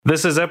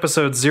This is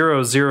episode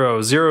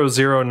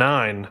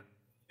 00009.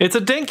 It's a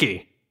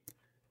dinky.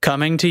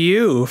 Coming to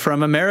you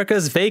from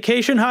America's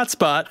vacation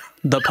hotspot,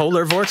 the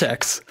polar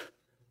vortex.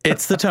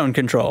 It's the tone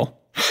control.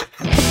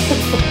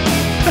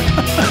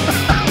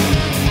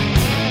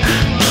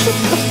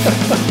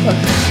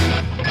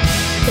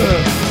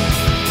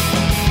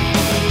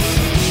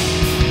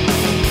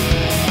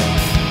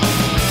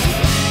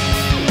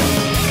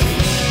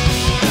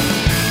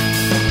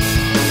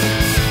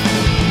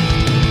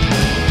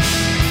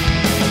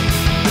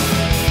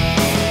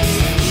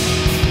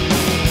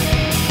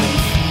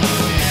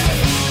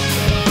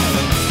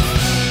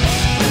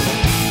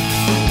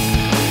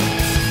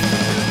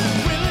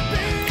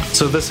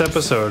 So this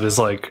episode is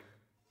like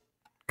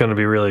going to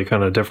be really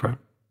kind of different.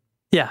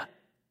 Yeah.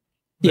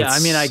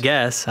 I mean, I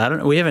guess. I don't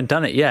know. We haven't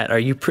done it yet. Are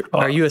you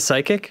a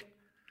psychic?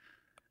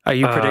 Are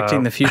you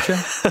predicting the future?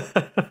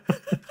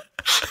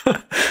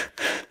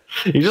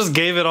 You just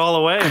gave it all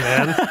away,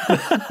 man.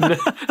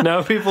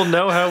 Now people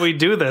know how we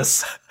do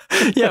this.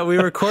 Yeah, we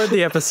record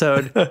the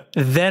episode,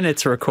 then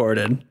it's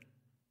recorded.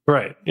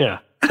 Right, yeah.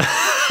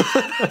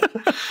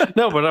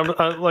 No, but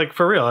I'm like,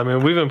 for real. I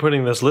mean, we've been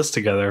putting this list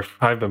together.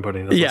 I've been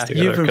putting this list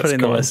together. Yeah, you've been putting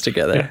the list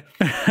together.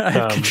 Yeah.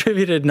 I've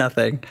contributed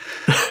nothing.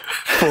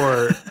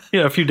 For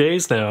a few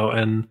days now,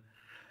 and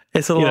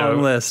it's a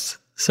long list.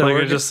 So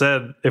like I just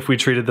said, if we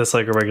treated this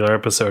like a regular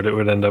episode, it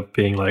would end up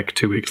being like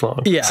 2 weeks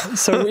long. Yeah.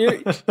 So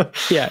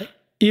the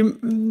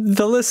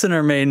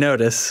listener may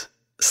notice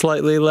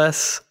slightly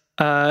less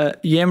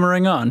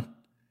yammering on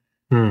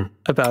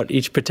about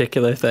each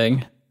particular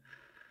thing.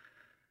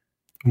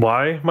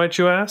 Why, might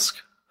you ask?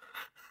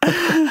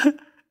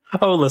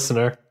 Oh,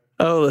 listener.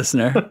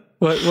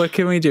 What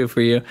can we do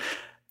for you?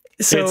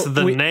 So it's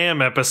the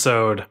NAMM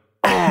episode.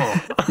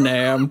 Oh.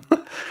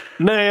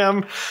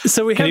 NAMM.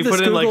 So we have this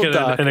Can you put in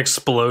Doc. an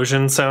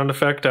explosion sound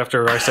effect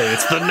after I say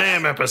it's the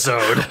NAMM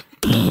episode?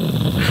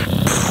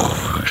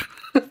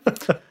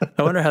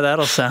 I wonder how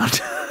that'll sound.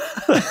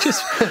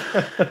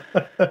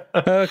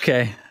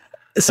 Okay.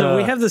 So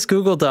we have this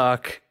Google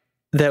Doc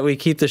that we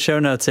keep the show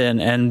notes in,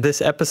 and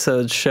this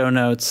episode's show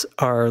notes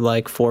are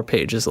like 4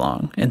 pages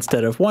long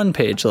instead of 1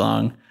 page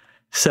long.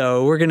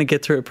 So we're going to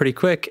get through it pretty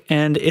quick,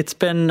 and it's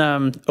been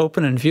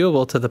open and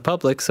viewable to the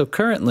public. So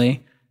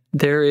currently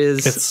there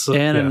is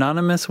an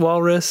anonymous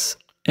walrus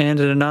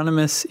and an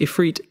anonymous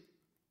Ifrit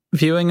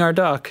viewing our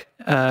doc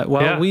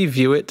while we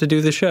view it to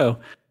do the show.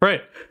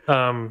 Right.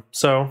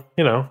 So,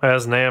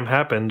 as NAMM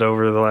happened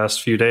over the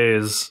last few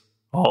days,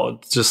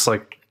 just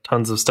like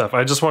tons of stuff.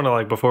 I just want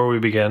to, before we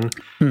begin,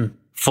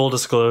 full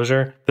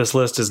disclosure, this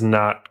list is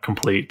not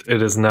complete.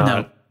 It is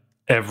not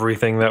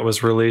everything that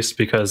was released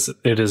because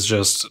it is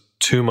just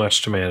too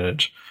much to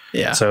manage.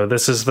 Yeah. So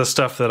this is the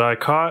stuff that I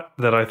caught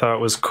that I thought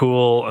was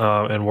cool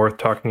and worth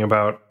talking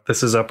about.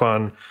 This is up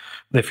on,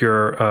 if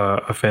you're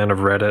a fan of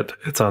Reddit,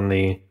 it's on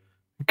the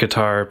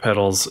Guitar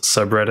Pedals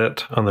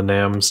subreddit on the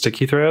NAMM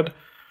sticky thread.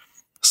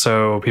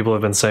 So people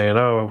have been saying,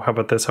 oh, how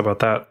about this? How about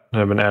that?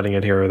 And I've been adding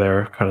it here or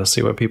there, kind of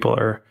see what people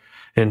are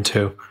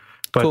into.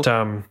 But cool.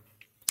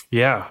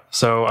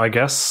 So I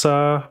guess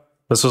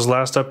this was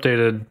last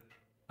updated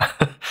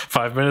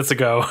 5 minutes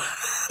ago.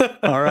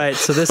 All right,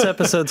 so this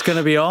episode's going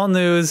to be all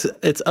news.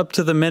 It's up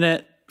to the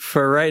minute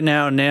for right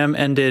now. NAMM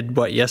ended,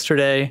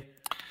 yesterday?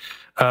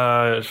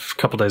 A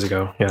couple days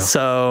ago, yeah.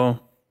 So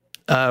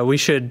we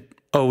should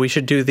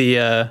do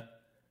the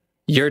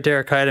you're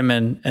Derek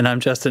Heidemann and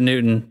I'm Justin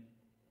Newton.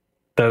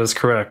 That is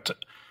correct.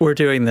 We're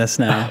doing this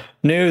now.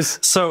 News.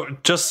 So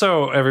just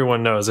so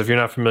everyone knows, if you're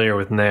not familiar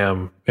with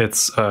NAMM,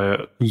 it's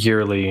a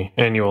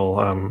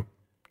annual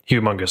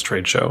humongous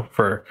trade show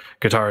for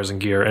guitars and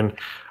gear, and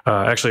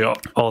actually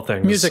all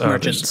things. Music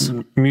merchants.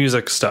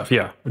 Music stuff,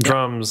 yeah.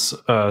 Drums,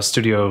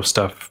 studio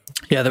stuff.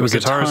 Yeah, there was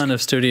guitars. A ton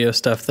of studio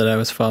stuff that I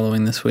was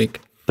following this week.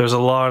 There's a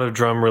lot of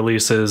drum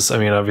releases. I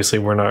mean, obviously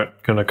we're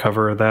not going to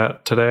cover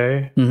that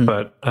today,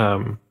 but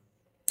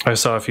I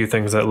saw a few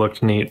things that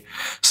looked neat.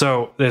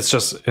 So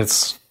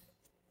it's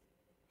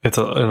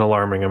an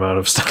alarming amount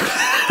of stuff.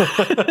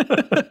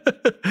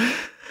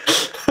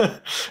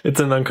 It's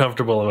an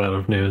uncomfortable amount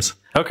of news.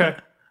 Okay.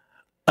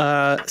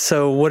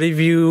 So what have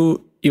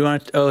you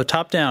want?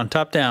 Top down.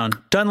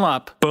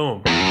 Dunlop.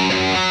 Boom.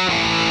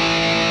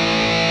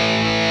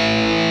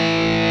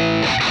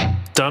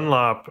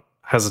 Dunlop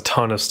has a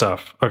ton of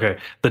stuff. Okay.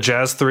 The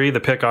Jazz 3, the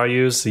pick I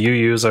use, you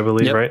use, I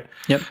believe, right?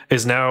 Yep.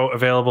 Is now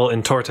available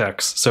in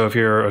Tortex. So if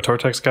you're a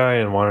Tortex guy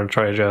and want to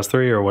try a Jazz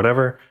 3 or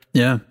whatever,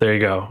 there you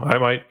go. I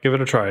might give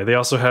it a try. They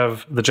also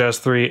have the Jazz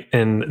 3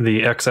 in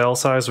the XL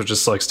size, which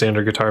is like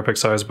standard guitar pick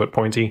size, but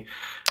pointy,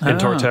 in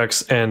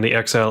Tortex, and the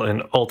XL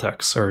in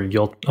Ultex, or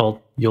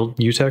Ultex?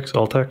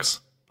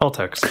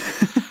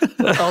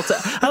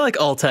 I like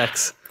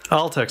Ultex.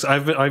 Ultex.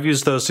 I've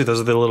used those too. Those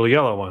are the little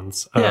yellow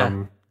ones.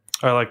 Yeah.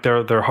 I like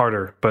they're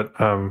harder, but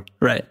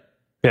right.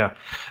 Yeah.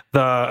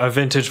 A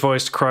vintage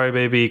voiced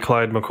crybaby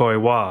Clyde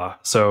McCoy wah.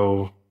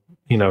 So,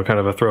 kind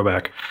of a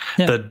throwback.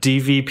 Yeah. The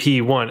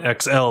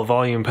DVP-1 XL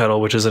volume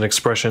pedal, which is an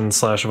expression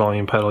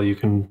 /volume pedal you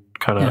can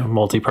kind of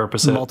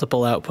multi-purpose it.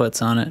 Multiple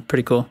outputs on it.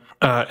 Pretty cool.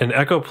 An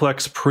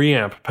Echoplex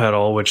preamp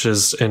pedal, which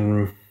is,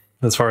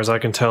 as far as I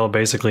can tell,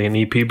 basically an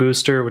EP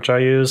booster, which I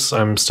use.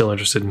 I'm still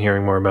interested in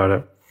hearing more about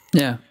it.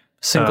 Yeah.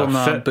 Single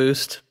knob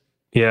boost.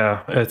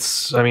 Yeah.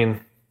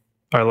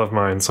 I love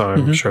mine, so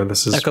I'm sure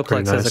this is Echoplex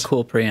pretty nice. has a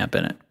cool preamp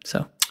in it.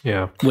 So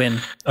yeah. Win.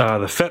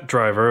 The FET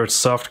driver, it's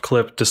soft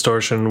clip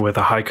distortion with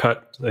a high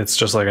cut. It's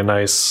just like a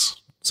nice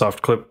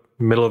soft clip,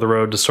 middle of the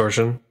road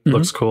distortion.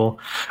 Looks cool.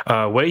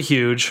 Way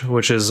Huge,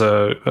 which is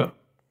I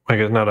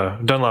guess not a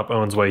Dunlop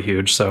owns Way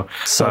Huge, so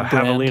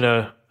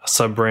Javelina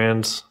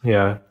sub-brand.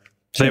 Yeah,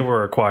 they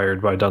were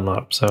acquired by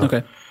Dunlop. So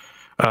okay.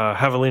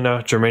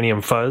 Javelina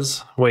Germanium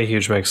Fuzz. Way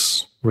Huge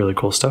makes really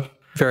cool stuff.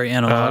 Very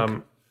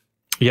analog.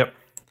 Yep.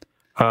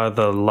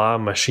 The La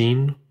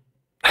Machine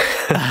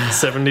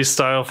 70s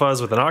style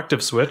fuzz with an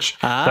octave switch.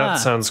 That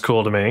sounds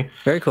cool to me.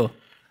 Very cool.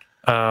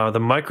 The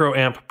Micro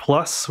Amp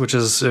Plus, which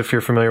is, if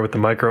you're familiar with the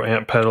Micro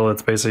Amp pedal,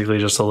 it's basically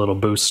just a little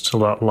boost, a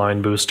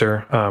line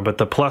booster. But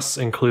the Plus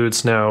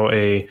includes now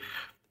a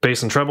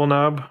bass and treble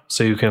knob,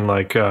 so you can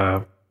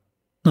little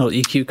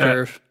EQ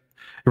curve.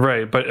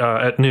 Right, but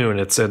at noon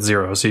it's at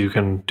 0, so you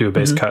can do a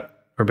bass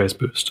cut or bass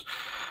boost,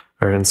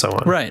 and so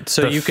on. Right,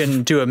 so you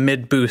can do a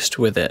mid boost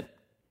with it.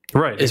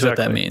 Right, is what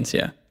that means.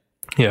 Yeah.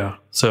 Yeah,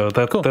 so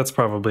that's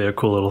probably a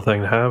cool little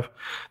thing to have.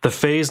 The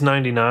Phase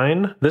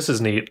 99, this is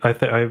neat.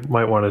 I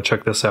might want to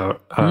check this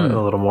out a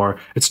little more.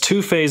 It's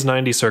 2 Phase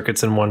 90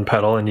 circuits in one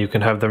pedal, and you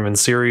can have them in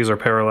series or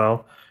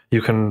parallel.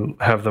 You can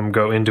have them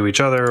go into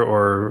each other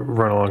or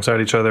run alongside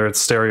each other.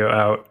 It's stereo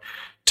out,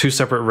 2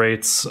 separate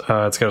rates.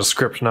 It's got a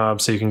script knob,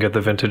 so you can get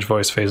the vintage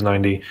voice Phase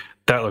 90.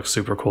 That looks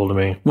super cool to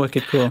me.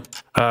 Wicked cool.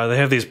 They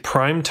have these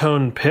prime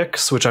tone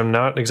picks, which I'm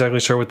not exactly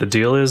sure what the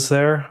deal is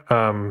there.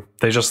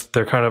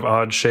 They're kind of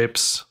odd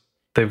shapes.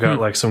 They've got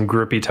like some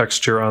grippy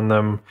texture on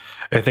them.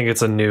 I think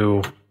it's a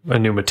new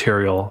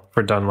material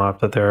for Dunlop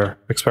that they're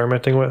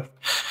experimenting with.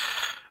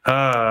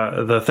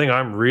 The thing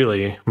I'm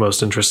really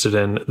most interested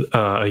in,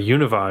 a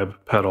Univibe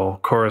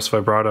pedal, Chorus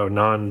Vibrato,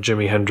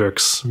 non-Jimi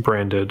Hendrix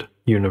branded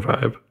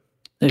Univibe.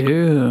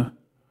 Ooh.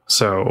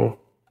 So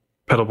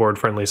pedal board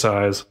friendly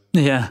size.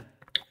 Yeah.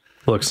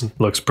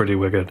 Looks pretty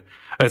wicked.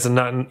 It's a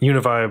not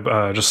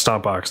Univibe, just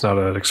stomp box, not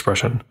an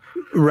Expression.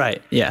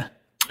 Right. Yeah.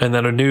 And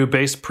then a new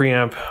bass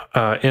preamp,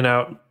 in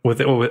out with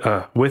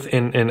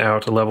in and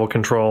out level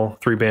control,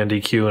 3-band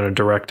EQ, and a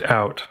direct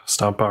out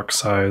stomp box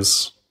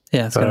size.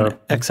 Yeah, it's got an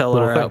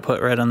XLR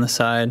output right on the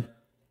side.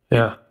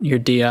 Yeah, your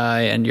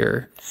DI and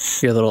your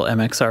little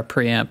MXR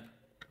preamp,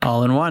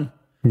 all in one.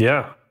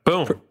 Yeah.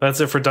 Boom.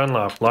 That's it for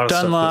Dunlop. A lot of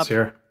stuff this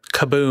year.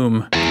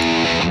 Kaboom.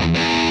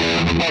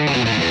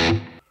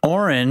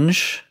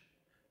 Orange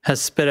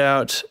has spit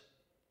out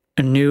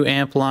a new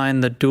amp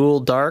line, the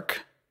Dual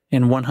Dark,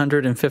 in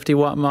 150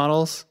 watt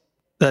models.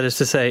 That is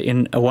to say,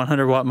 in a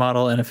 100 watt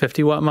model and a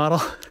 50 watt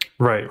model.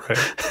 Right.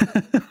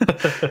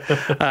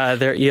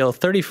 They're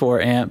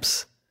EL34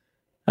 amps,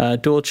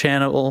 dual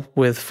channel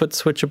with foot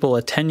switchable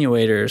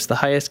attenuators, the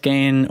highest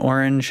gain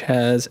Orange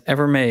has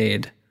ever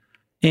made.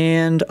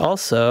 And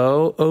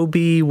also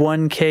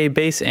OB1K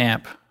bass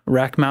amp,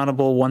 rack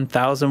mountable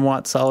 1000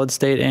 watt solid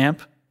state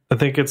amp. I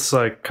think it's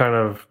like kind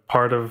of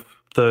part of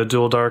the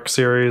Dual Dark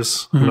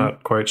series. I'm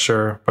not quite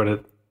sure, but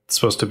it's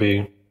supposed to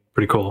be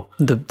pretty cool.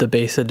 The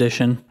bass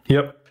edition.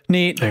 Yep.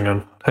 Neat. Hang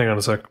on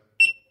a sec.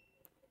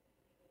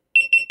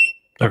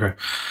 Okay.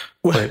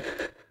 Wait.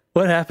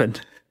 What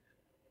happened?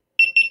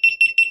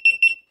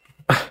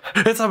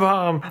 It's a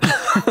bomb.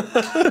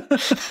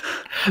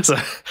 So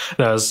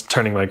I was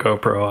turning my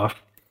GoPro off,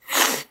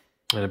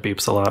 and it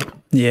beeps a lot.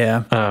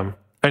 Yeah.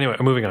 Anyway,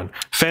 moving on.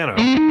 Fano.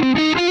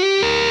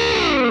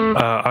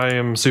 I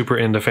am super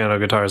into Fano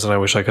guitars, and I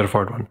wish I could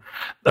afford one.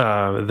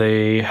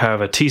 They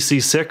have a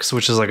TC6,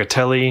 which is like a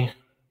Tele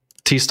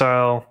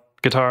T-style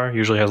guitar.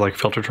 Usually has like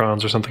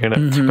Filtertrons or something in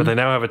it. But they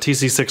now have a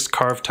TC6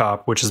 carved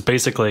top, which is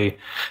basically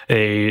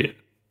a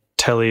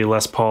Tele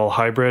Les Paul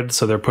hybrid.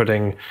 So they're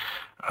putting,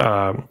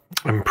 I'm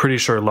pretty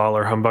sure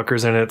Lawler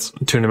humbuckers in it,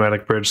 2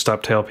 pneumatic bridge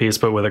stop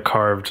tailpiece, but with a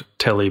carved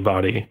Tele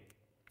body.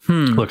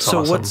 Looks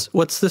awesome. So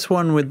what's this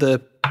one with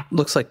the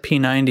looks like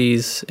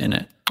P90s in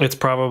it? It's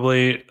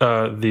probably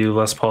the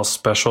Les Paul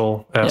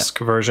Special-esque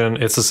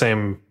version. It's the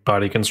same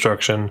body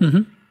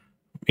construction.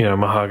 You know,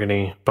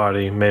 mahogany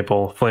body,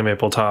 flame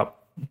maple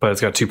top, but it's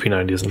got 2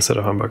 P90s instead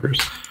of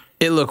humbuckers.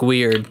 It look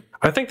weird.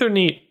 I think they're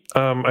neat.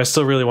 I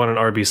still really want an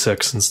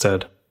RB6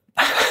 instead.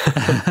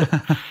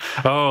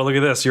 Oh, look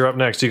at this. You're up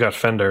next. You got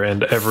Fender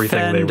and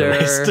everything they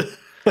released.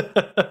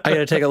 I got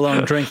to take a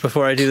long drink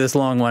before I do this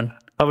long one.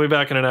 I'll be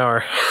back in an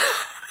hour.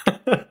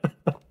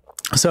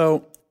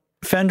 So,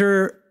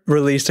 Fender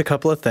released a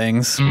couple of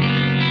things.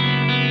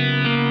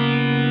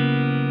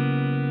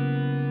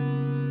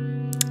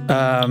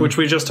 Which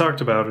we just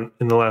talked about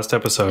in the last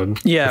episode.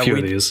 Yeah, a few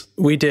of these.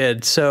 We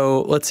did.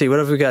 So let's see. What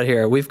have we got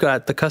here? We've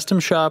got the Custom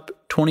Shop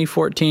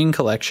 2014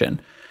 collection.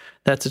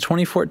 That's a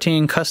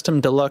 2014 Custom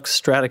Deluxe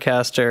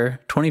Stratocaster,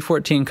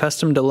 2014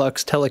 Custom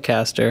Deluxe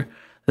Telecaster,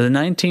 the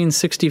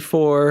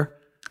 1964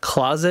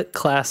 Closet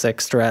Classic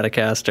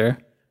Stratocaster,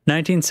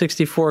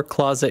 1964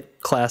 Closet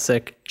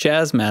Classic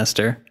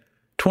Jazzmaster,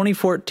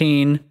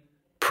 2014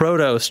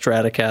 Proto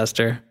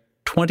Stratocaster,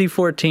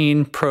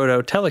 2014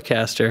 Proto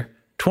Telecaster,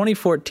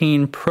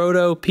 2014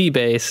 Proto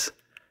P-Bass,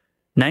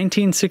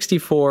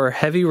 1964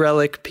 Heavy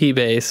Relic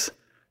P-Bass,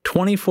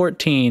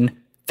 2014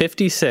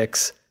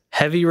 56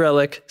 Heavy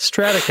Relic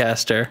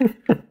Stratocaster,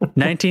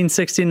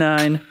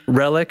 1969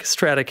 Relic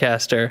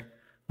Stratocaster,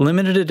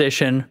 limited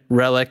edition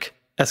Relic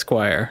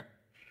Esquire.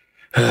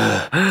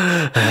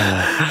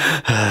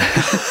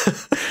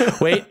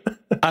 Wait,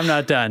 I'm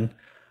not done.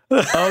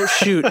 Oh,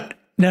 shoot.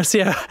 Now,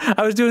 see,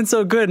 I was doing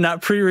so good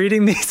not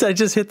pre-reading these. I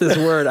just hit this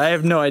word. I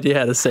have no idea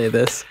how to say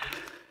this.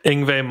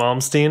 Yngwie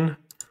Malmsteen.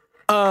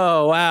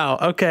 Oh, wow.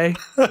 Okay.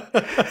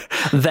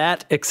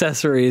 That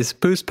accessories,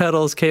 boost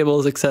pedals,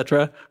 cables,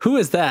 etc. Who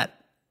is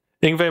that?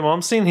 Yngwie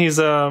Malmsteen. He's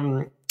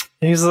been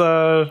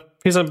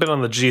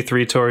on the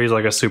G3 tour. He's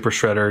like a super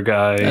shredder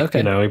guy. Okay.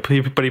 You know,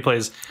 but he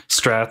plays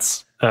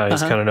Strats.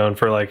 He's kind of known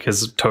for like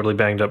his totally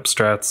banged up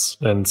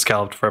Strats and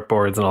scalloped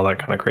fretboards and all that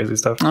kind of crazy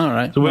stuff. All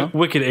right. So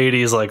wicked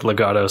 80s like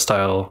legato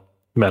style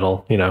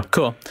metal, you know.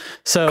 Cool.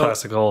 So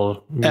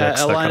classical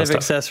mix, a line kind of stuff.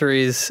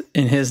 accessories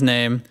in his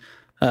name.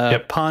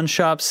 Pawn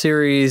Shop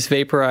Series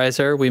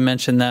Vaporizer. We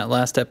mentioned that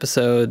last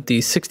episode.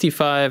 The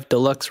 65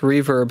 Deluxe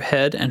Reverb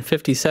head and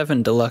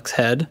 57 Deluxe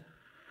head.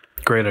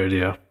 Great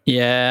idea.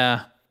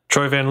 Yeah.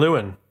 Troy Van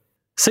Leeuwen.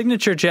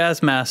 Signature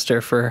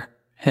Jazzmaster for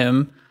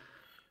him.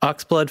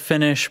 Oxblood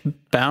finish,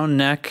 bound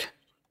neck.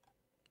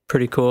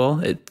 Pretty cool.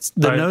 It's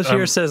the nose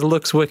here says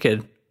looks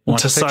wicked.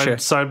 Want a picture?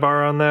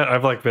 Sidebar on that,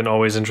 I've like been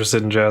always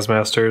interested in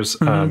Jazzmasters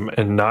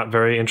and not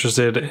very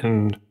interested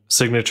in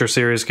signature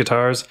series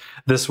guitars.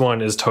 This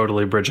one is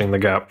totally bridging the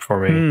gap for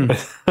me.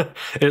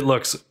 It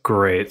looks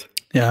great.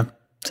 Yeah,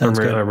 sounds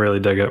good. I really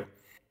dig it.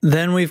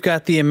 Then we've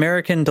got the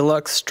American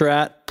Deluxe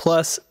Strat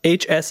Plus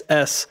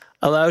HSS.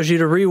 Allows you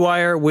to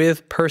rewire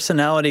with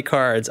personality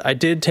cards. I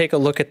did take a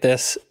look at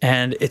this,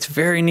 and it's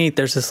very neat.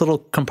 There's this little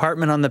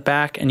compartment on the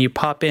back, and you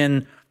pop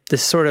in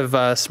this sort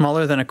of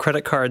smaller than a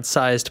credit card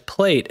sized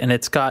plate, and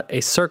it's got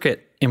a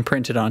circuit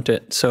imprinted onto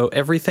it. So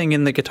everything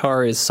in the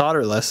guitar is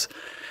solderless,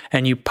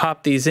 and you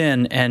pop these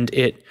in, and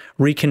it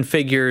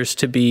reconfigures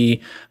to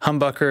be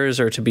humbuckers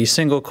or to be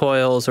single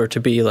coils or to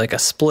be like a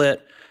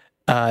split.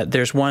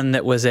 There's one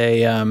that was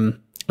a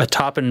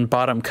top and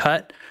bottom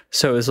cut.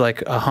 So it was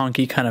like a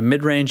honky kind of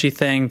mid-rangey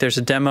thing. There's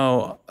a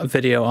demo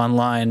video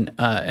online,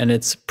 and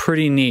it's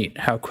pretty neat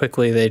how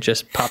quickly they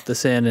just pop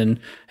this in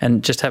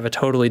and just have a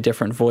totally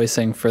different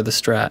voicing for the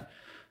Strat.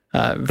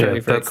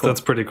 Very cool.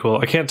 That's pretty cool.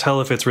 I can't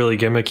tell if it's really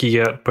gimmicky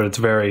yet, but it's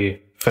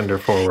very Fender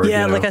forward.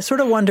 Yeah, you know? like I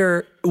sort of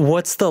wonder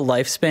what's the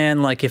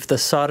lifespan, like if the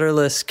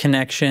solderless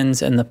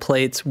connections and the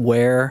plates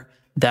wear,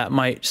 that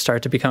might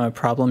start to become a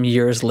problem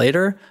years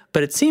later,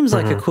 but it seems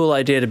like a cool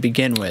idea to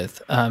begin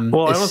with.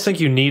 Well, I don't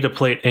think you need a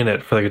plate in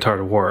it for the guitar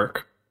to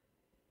work.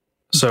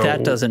 So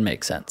that doesn't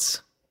make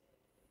sense.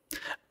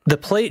 The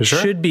plate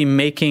should be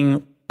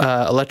making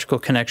electrical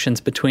connections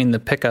between the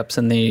pickups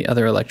and the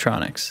other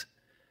electronics.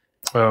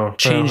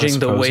 Changing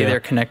the way they're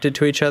connected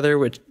to each other,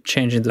 with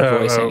changing the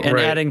voicing, and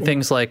adding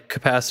things like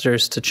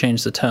capacitors to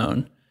change the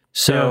tone.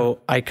 So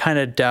I kind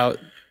of doubt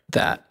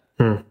that.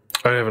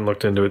 I haven't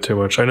looked into it too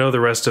much. I know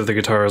the rest of the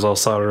guitar is all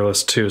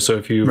solderless too, so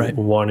if you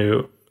want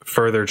to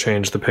further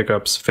change the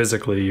pickups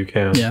physically, you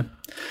can. Yeah.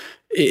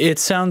 It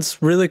sounds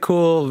really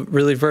cool,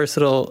 really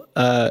versatile.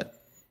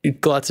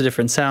 Lots of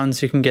different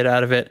sounds you can get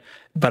out of it,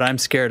 but I'm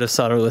scared of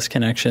solderless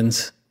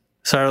connections.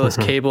 Solderless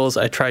cables,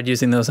 I tried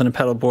using those on a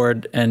pedal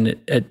board, and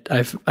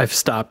I've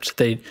stopped.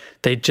 They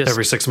just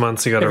every 6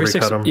 months you got to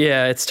recut them.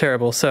 Yeah, it's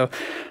terrible. So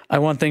I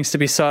want things to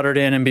be soldered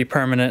in and be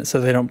permanent so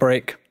they don't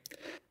break.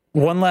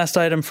 One last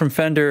item from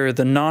Fender,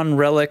 the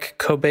non-relic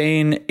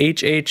Cobain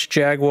HH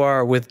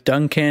Jaguar with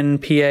Duncan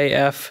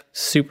PAF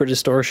Super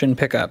Distortion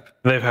pickup.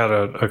 They've had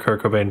a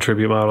Kurt Cobain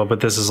tribute model, but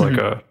this is like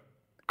a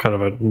kind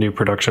of a new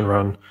production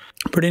run.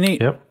 Pretty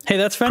neat. Yep. Hey,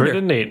 that's Fender.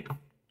 Pretty neat.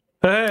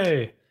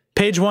 Hey.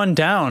 Page 1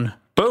 down.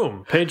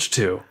 Boom. Page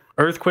 2.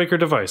 Earthquaker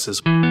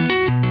devices.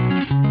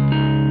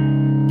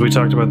 We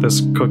talked about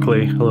this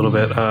quickly a little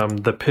bit.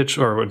 The pitch,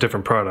 or a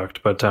different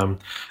product, but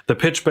the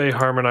Pitch Bay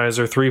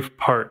Harmonizer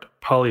 3-part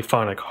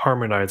polyphonic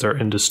harmonizer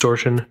and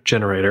distortion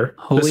generator.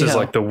 This is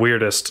like the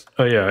weirdest.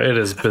 Oh yeah, it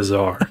is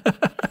bizarre.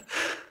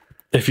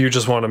 If you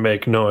just want to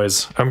make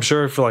noise, I'm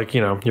sure if like,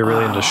 you know, you're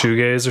really into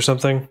shoegaze or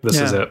something, this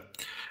is it.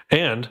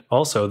 And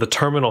also the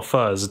Terminal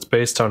Fuzz. It's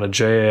based on a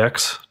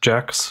Jax.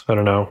 I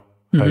don't know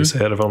how you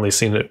say it. I've only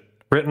seen it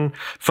written.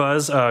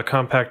 Fuzz,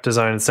 compact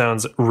design,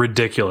 sounds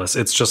ridiculous.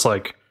 It's just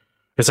like,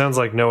 it sounds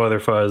like no other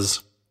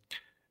fuzz.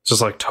 It's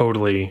just like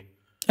totally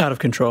out of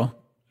control.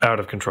 Out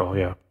of control,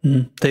 yeah.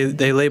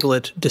 They label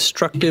it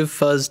destructive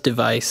fuzz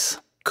device.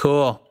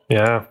 Cool.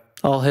 Yeah.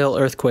 All hail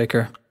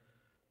Earthquaker.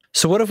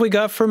 So what have we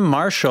got from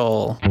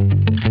Marshall?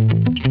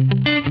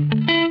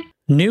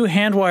 New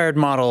hand-wired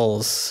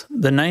models.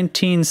 The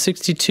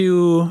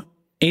 1962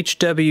 HW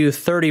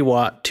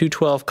 30-watt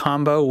 212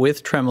 combo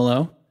with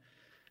tremolo.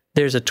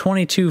 There's a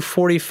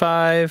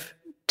 2245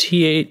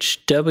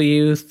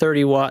 THW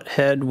 30-watt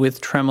head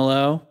with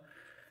tremolo,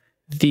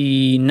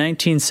 the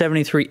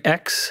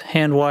 1973X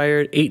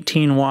hand-wired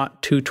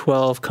 18-watt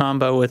 212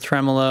 combo with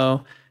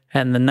tremolo,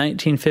 and the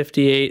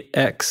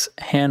 1958X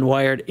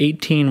hand-wired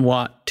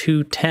 18-watt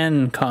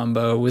 210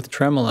 combo with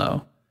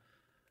tremolo.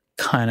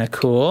 Kind of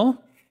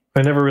cool.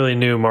 I never really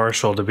knew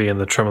Marshall to be in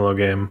the tremolo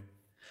game.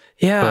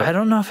 Yeah, I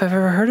don't know if I've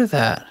ever heard of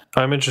that.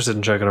 I'm interested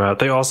in checking them out.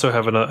 They also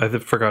have I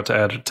forgot to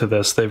add to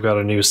this. They've got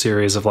a new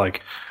series of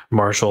like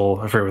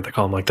Marshall, I forget what they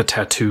call them, like the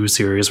tattoo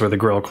series, where the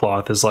grill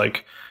cloth is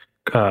like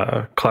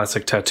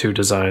classic tattoo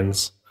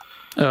designs.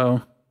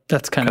 Oh,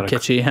 that's kind of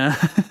kitschy, huh?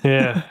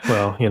 Yeah,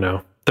 well,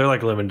 they're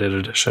like limited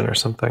edition or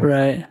something.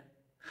 Right.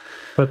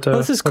 But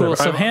this is cool.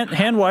 So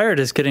hand wired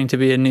is getting to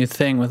be a new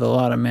thing with a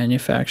lot of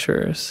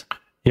manufacturers.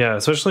 Yeah,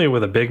 especially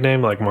with a big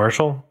name like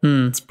Marshall.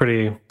 It's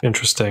pretty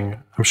interesting.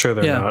 I'm sure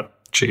they're not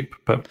cheap,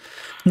 but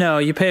no,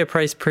 you pay a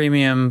price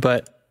premium,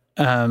 but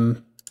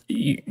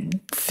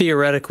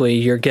theoretically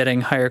you're getting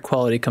higher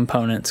quality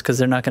components because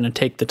they're not going to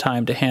take the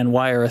time to hand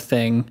wire a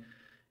thing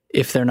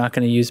if they're not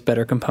going to use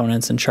better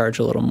components and charge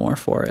a little more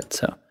for it.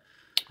 So,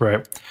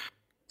 right.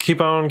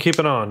 Keep on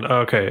keeping on.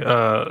 Okay,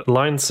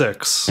 line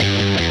 6.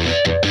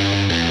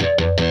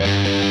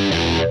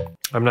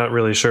 I'm not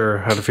really sure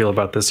how to feel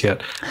about this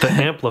yet. The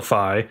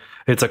Amplify,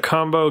 it's a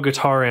combo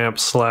guitar amp /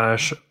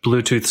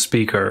 Bluetooth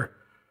speaker.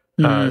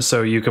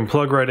 So you can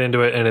plug right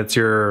into it, and it's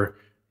your,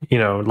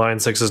 line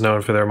 6 is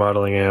known for their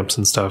modeling amps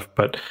and stuff,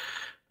 but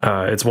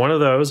it's one of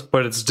those,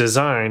 but it's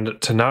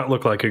designed to not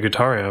look like a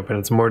guitar amp, and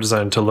it's more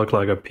designed to look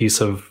like a piece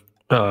of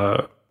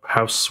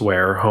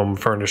houseware, home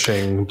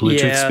furnishing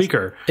Bluetooth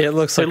speaker. It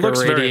looks like a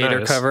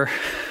radiator cover.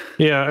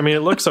 Yeah, I mean,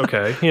 it looks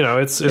okay.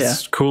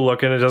 It's cool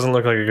looking. It doesn't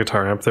look like a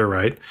guitar amp. They're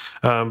right.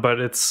 But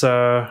it's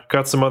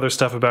got some other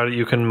stuff about it.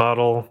 You can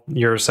model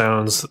your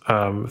sounds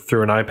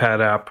through an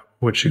iPad app,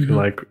 which you can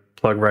like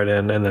plug right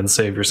in and then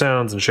save your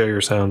sounds and share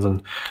your sounds.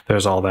 And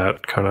there's all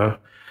that kind of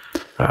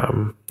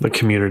the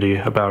community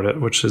about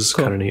it, which is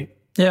kind of neat.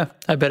 Yeah,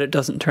 I bet it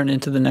doesn't turn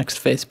into the next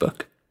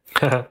Facebook.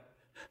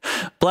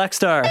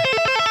 Blackstar.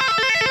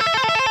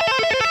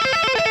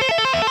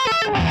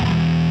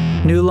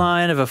 New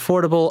line of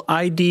affordable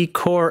ID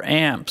Core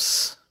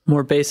amps.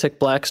 More basic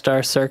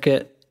Blackstar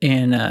circuit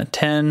in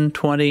 10,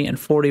 20, and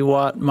 40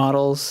 watt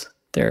models.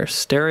 Their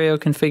stereo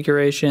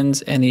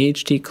configurations and the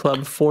HD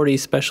Club 40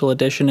 Special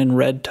Edition in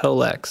red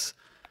Tolex.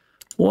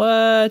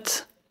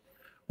 What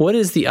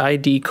is the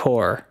ID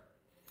Core?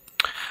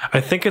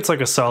 I think it's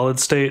like a solid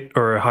state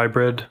or a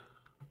hybrid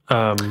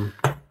line.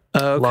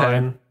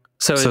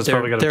 So it's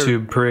probably got a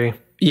tube pre.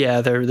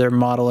 Yeah, they're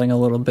modeling a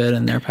little bit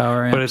in their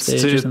power amp. But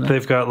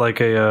they've got like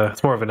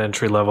it's more of an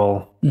entry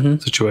level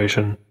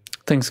situation.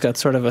 Thing's got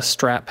sort of a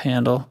strap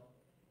handle.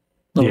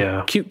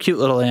 Cute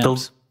little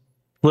amps.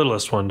 The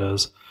littlest one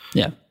does.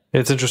 Yeah.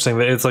 It's interesting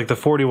that it's like the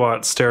 40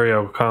 watt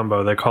stereo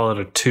combo. They call it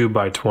a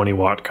 2x20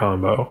 watt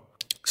combo.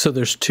 So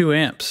there's 2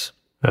 amps.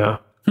 Yeah.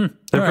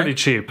 They're pretty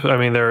cheap. I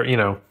mean, they're,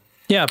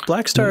 Yeah,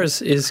 Blackstar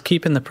is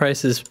keeping the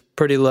prices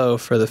pretty low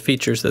for the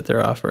features that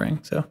they're offering.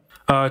 So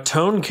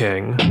Tone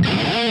King.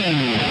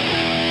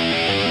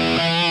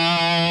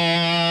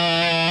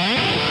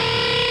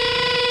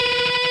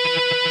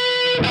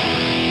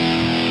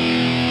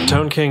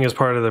 Tone King is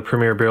part of the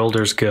Premier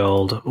Builders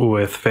Guild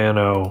with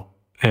Fano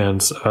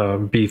and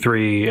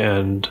B3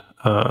 and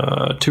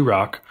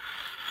 2Rock.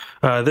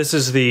 This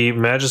is the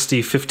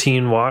Majesty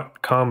 15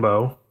 watt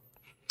combo.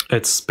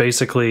 It's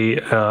basically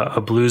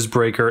a blues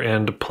breaker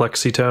and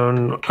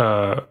plexitone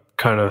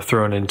kind of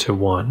thrown into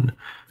one.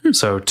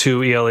 So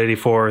 2 EL84,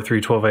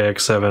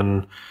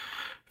 312AX7,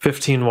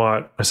 15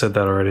 watt. I said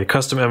that already.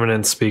 Custom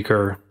Eminence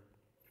speaker.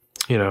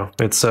 It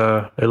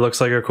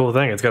looks like a cool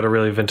thing. It's got a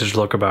really vintage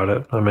look about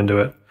it. I'm into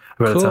it.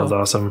 I bet it sounds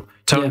awesome.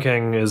 Tone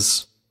King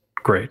is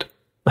great.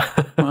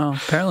 Well,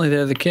 apparently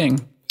they're the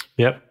king.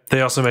 Yep. They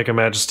also make a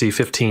Majesty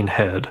 15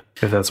 head,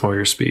 if that's more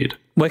your speed.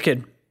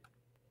 Wicked.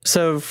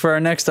 So for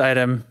our next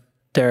item,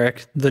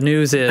 Derek, the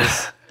news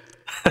is...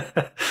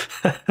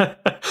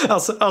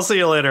 I'll see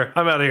you later.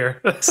 I'm out of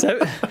here.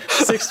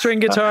 6-string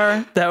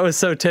guitar, that was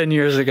so 10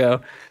 years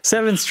ago.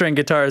 7-string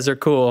guitars are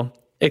cool,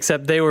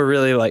 except they were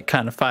really like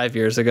kind of 5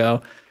 years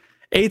ago.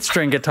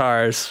 8-string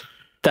guitars,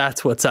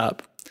 that's what's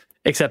up.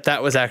 Except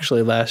that was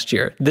actually last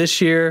year.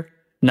 This year,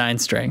 9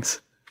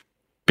 strings.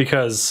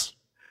 Because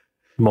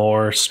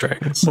more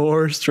strings.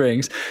 More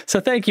strings. So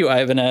thank you,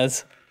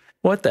 Ibanez.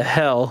 What the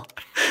hell?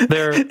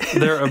 They're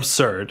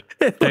absurd.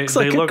 It looks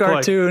like a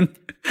cartoon.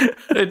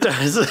 It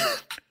does.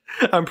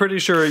 I'm pretty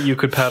sure you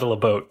could paddle a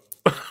boat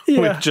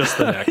with just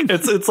the neck.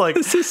 It's like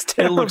this is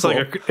terrible. It looks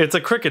like it's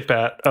a cricket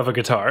bat of a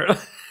guitar.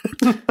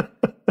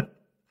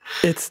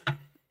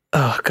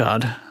 Oh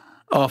God,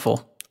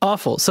 awful.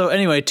 So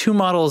anyway, 2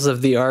 models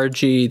of the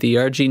RG, the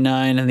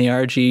RG9 and the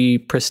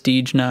RG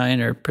Prestige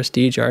 9 or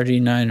Prestige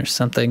RG9 or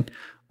something.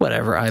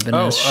 Whatever,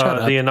 Ibanez, shut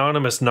up. The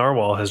anonymous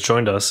narwhal has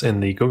joined us in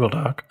the Google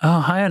Doc. Oh,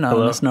 hi,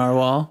 anonymous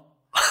narwhal.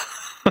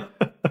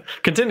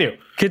 Continue.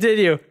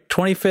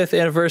 25th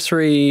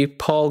anniversary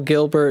Paul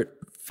Gilbert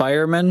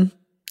Fireman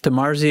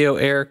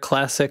DiMarzio Air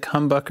Classic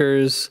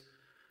Humbuckers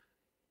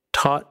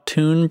Taut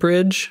Tune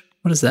Bridge.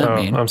 What does that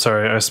mean? I'm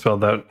sorry, I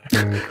spelled that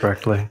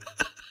incorrectly.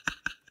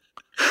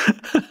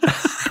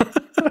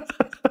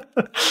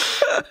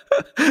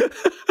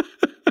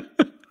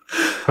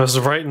 I was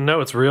writing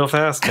notes real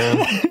fast,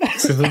 man.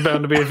 There's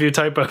bound to be a few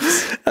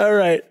typos. All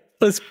right,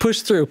 let's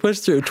push through.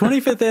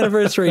 25th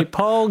anniversary,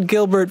 Paul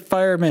Gilbert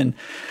Fireman.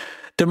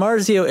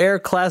 DiMarzio Air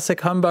Classic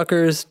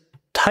Humbuckers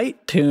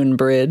Tight Tune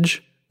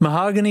Bridge.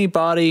 Mahogany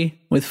body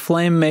with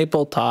flame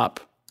maple top.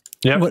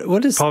 Yeah.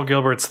 What is Paul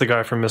Gilbert's the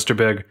guy from Mr.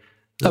 Big.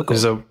 Oh, cool.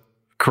 He's a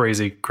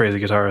crazy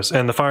guitarist.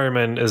 And the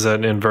Fireman is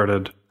an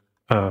inverted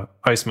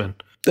Iceman.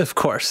 Of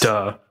course.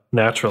 Duh.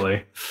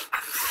 Naturally.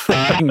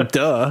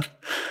 Duh.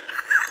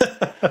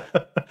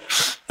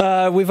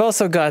 We've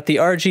also got the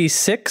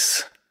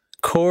RG6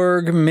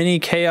 Korg Mini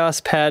Chaos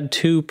Pad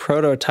 2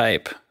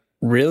 prototype.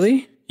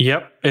 Really?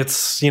 Yep.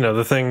 It's,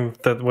 the thing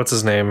that, what's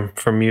his name,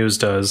 from Muse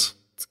does.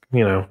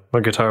 A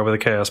guitar with a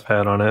Chaos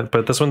Pad on it.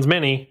 But this one's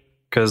mini,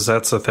 because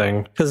that's the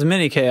thing. Because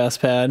Mini Chaos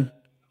Pad.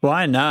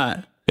 Why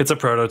not? It's a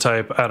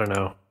prototype. I don't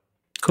know.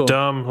 Cool.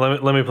 Dumb.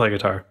 Let me play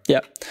guitar.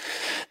 Yep.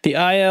 The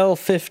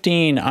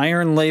IL-15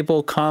 Iron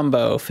Label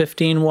Combo,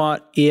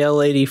 15-watt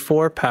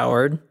EL84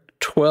 powered,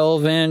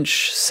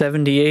 12-inch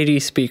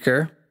 7080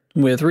 speaker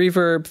with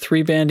reverb,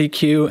 3-band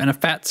EQ, and a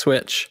fat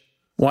switch.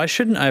 Why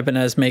shouldn't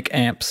Ibanez make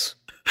amps?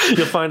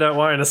 You'll find out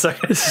why in a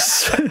second.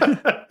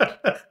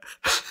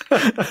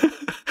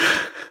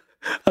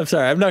 I'm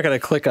sorry, I'm not going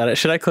to click on it.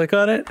 Should I click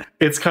on it?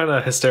 It's kind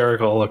of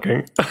hysterical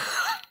looking.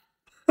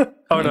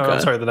 Oh, no,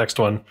 I'm sorry, the next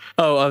one.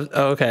 Oh,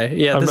 okay.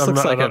 Yeah, this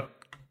looks like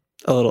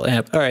a little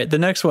amp. All right, the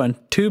next one.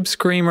 Tube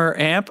Screamer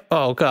amp.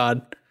 Oh,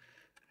 God.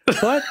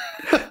 What?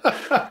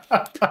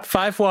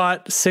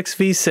 5-watt,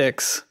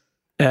 6V6,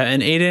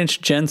 an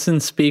 8-inch Jensen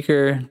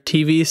speaker,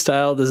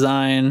 TV-style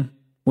design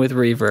with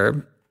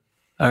reverb.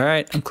 All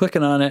right, I'm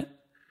clicking on it.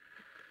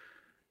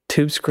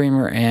 Tube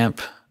Screamer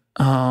amp.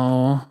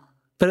 Oh,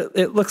 but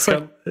it looks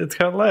like... It's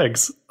got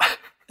legs.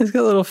 It's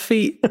got little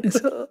feet.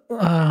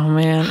 Oh,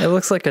 man. It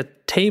looks like a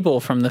table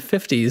from the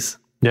 50s.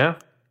 Yeah.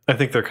 I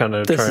think they're kind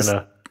of trying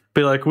to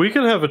be like, we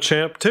can have a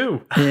champ,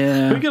 too.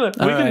 Yeah. we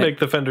can make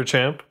the Fender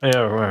champ.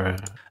 Yeah, all right.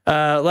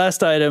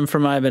 Last item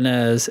from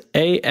Ibanez,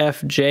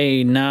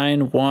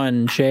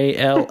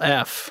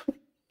 AFJ91JLF.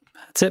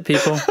 That's it,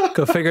 people.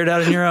 Go figure it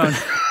out on your own.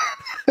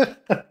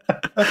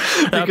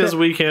 Because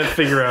we can't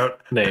figure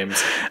out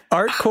names.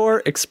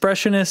 Artcore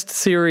Expressionist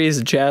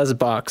Series Jazz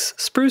Box.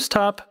 Spruce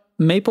top,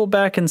 maple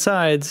back and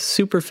sides,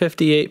 Super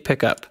 58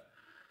 pickup.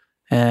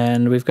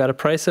 And we've got a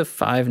price of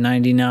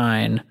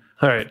 $5.99.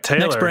 All right,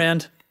 Taylor. Next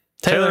brand.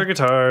 Taylor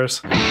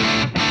Guitars.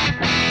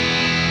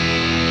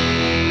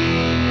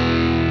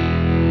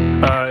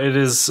 It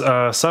is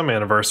some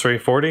anniversary,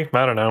 40?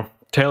 I don't know.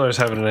 Taylor's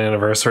having an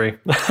anniversary.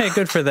 Hey,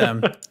 good for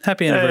them.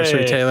 Happy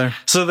anniversary, Taylor.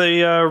 So they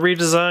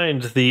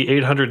redesigned the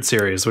 800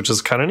 series, which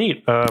is kind of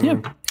neat.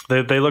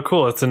 They look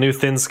cool. It's a new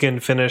thin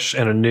skin finish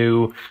and a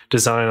new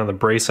design on the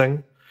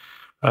bracing.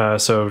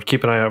 So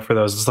keep an eye out for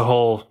those. It's the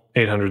whole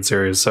 800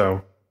 series,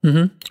 so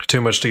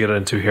too much to get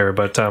into here.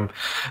 But the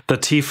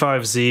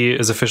T5Z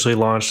is officially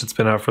launched. It's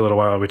been out for a little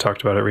while. We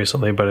talked about it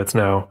recently, but it's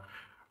now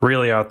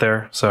really out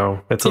there.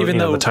 So it's even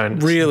though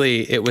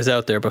really it was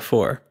out there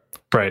before.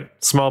 Right.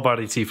 Small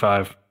body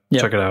T5.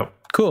 Yep. Check it out.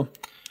 Cool.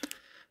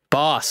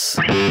 Boss.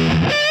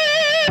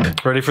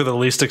 Ready for the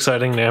least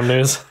exciting NAMM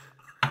news?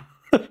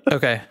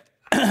 Okay.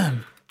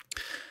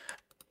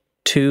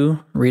 2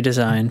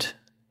 redesigned,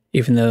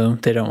 even though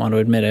they don't want to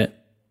admit it,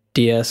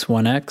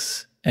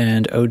 DS1X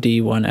and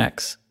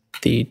OD1X.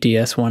 The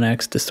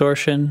DS1X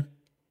distortion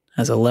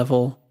has a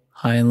level,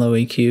 high and low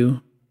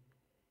EQ,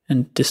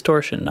 and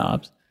distortion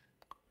knobs.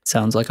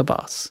 Sounds like a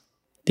Boss.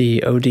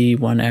 The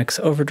OD1X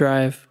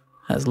overdrive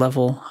has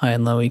level, high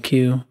and low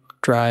EQ,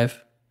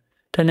 drive.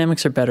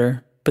 Dynamics are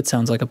better, but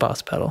sounds like a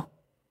Boss pedal.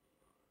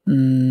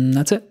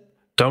 That's it.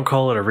 Don't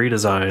call it a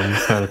redesign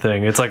kind of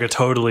thing. It's like a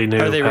totally new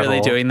Are they pedal.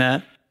 really doing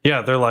that?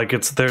 Yeah, they're like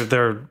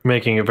they're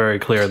making it very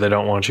clear they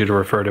don't want you to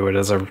refer to it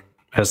as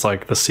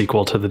like the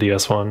sequel to the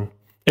DS1.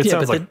 It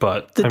sounds like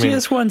butt. The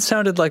DS1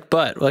 sounded like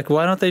butt. Like,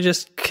 why don't they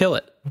just kill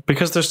it?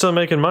 Because they're still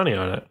making money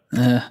on it.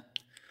 And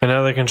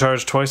now they can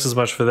charge twice as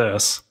much for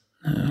this.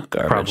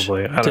 Garbage.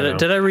 Probably. I don't know.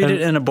 Did I read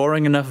it in a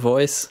boring enough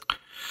voice?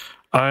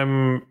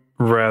 I'm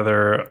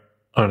rather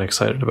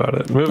unexcited about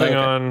it. Moving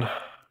on,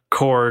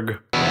 Korg.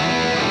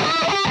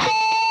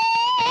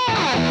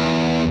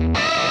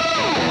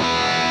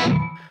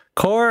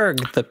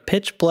 Korg, the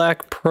Pitch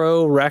Black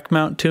Pro rack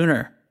mount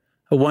tuner.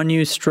 A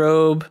 1U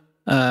strobe,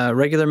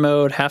 regular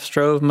mode, half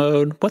strobe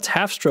mode. What's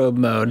half strobe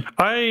mode?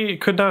 I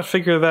could not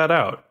figure that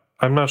out.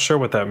 I'm not sure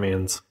what that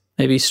means.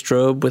 Maybe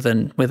strobe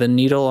with a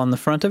needle on the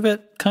front of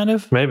it, kind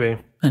of? Maybe.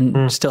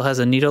 And still has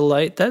a needle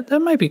light. That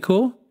might be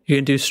cool. You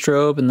can do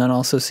strobe and then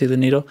also see the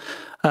needle.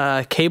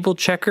 Cable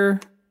checker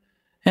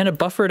and a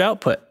buffered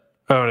output.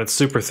 Oh, and it's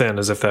super thin,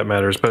 as if that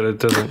matters, but it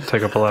doesn't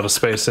take up a lot of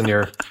space in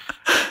your...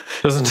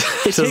 Doesn't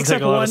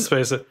take a lot of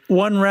space.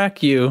 One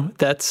rack U.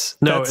 It's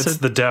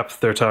the depth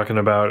they're talking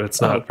about.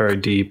 It's not very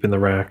deep in the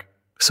rack.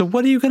 So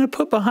what are you going to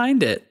put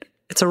behind it?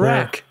 It's a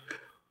rack.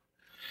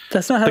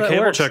 That's not how that works. The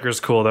cable checker is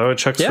cool, though. It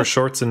checks for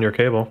shorts in your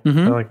cable. I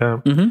like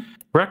that.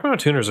 Rack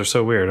mount tuners are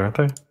so weird, aren't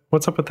they?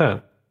 What's up with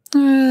that?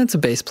 It's a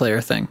bass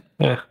player thing.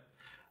 Yeah.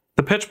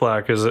 The Pitch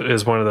Black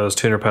is one of those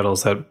tuner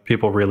pedals that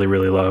people really,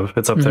 really love.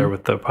 It's up there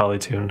with the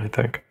Polytune, I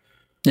think.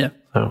 Yeah.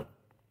 So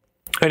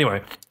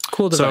anyway.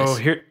 Cool device.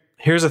 So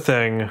here's a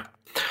thing.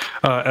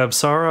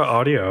 Absara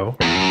Audio,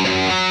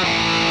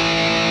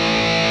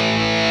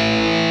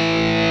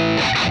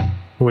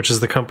 which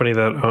is the company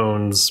that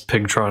owns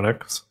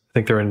Pigtronics, I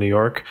think they're in New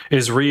York,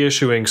 is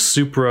reissuing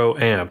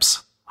Supro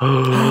amps.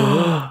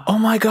 Oh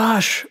my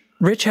gosh.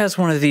 Rich has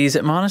one of these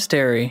at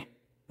Monastery.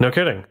 No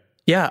kidding.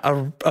 Yeah,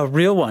 a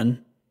real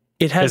one.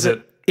 It has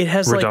it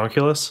has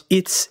redonkulous?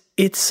 It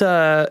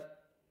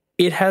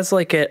has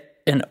like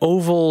an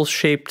oval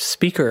shaped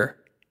speaker.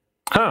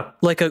 Huh.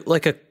 Like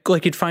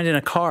you'd find in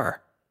a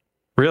car.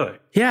 Really?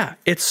 Yeah,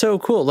 it's so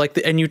cool.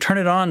 And you turn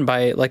it on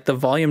by like the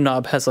volume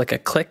knob has like a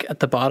click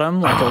at the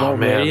bottom, like a little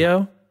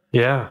radio.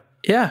 Yeah.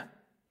 Yeah.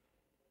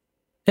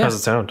 How does it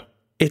sound?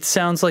 It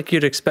sounds like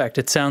you'd expect.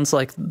 It sounds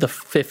like the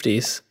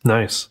 50s.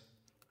 Nice.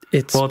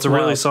 It's a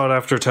really sought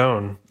after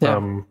tone.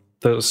 Yeah.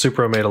 The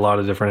Supro made a lot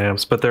of different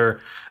amps, but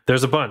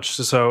there's a bunch.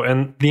 So,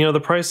 and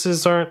the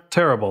prices aren't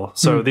terrible.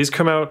 So these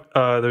come out,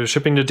 they're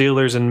shipping to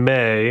dealers in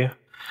May.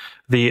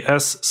 The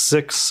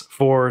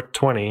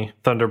S6420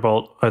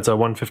 Thunderbolt, it's a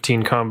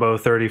 115 combo,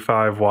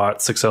 35 watt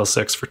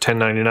 6L6 for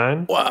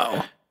 $10.99.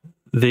 Wow.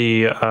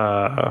 The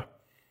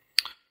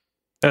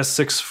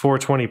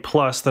S6420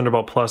 Plus,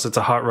 Thunderbolt Plus, it's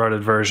a hot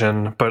rodded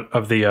version, but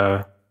of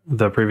the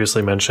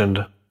previously mentioned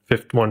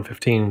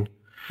 115.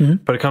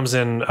 But it comes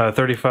in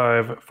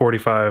 35,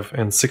 45,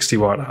 and 60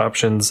 watt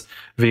options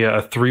via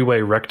a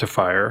 3-way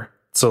rectifier.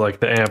 So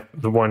like the amp,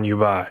 the one you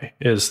buy,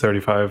 is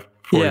 35,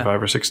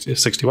 45, or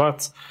 60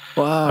 watts.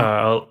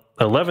 Wow.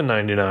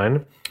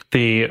 $11.99.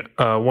 The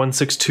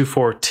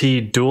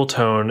 1624T dual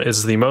tone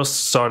is the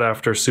most sought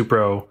after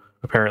Supro,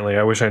 apparently.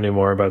 I wish I knew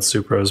more about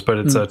Supros, but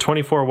it's a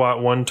 24 watt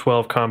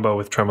 112 combo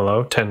with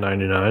tremolo,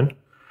 $10.99.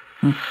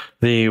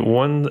 The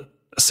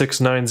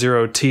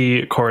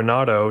 1690T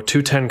Coronado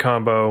 210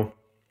 combo,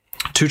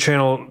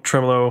 2-channel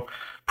tremolo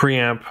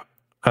preamp,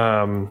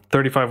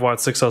 35 watt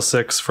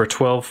 6L6 for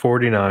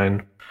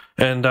 $12.49.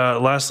 And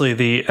lastly,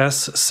 the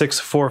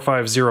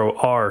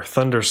S6450R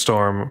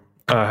Thunderstorm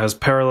has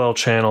parallel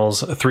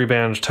channels, a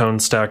 3-band tone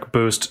stack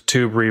boost,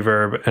 tube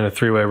reverb, and a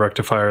 3-way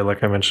rectifier,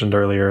 like I mentioned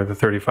earlier, the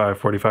 35,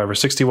 45, or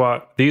 60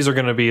 watt. These are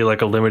going to be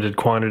like a limited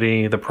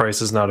quantity. The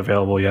price is not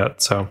available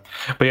yet. So,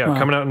 but yeah,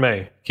 coming out in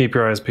May. Keep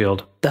your eyes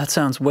peeled. That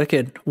sounds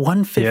wicked.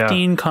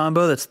 115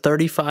 combo that's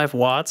 35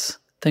 watts.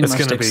 Thing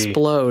must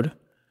explode.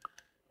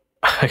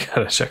 I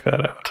gotta check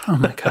that out. Oh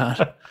my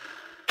god.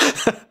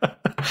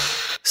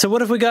 So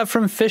what have we got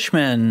from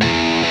Fishman?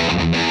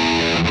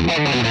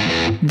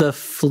 The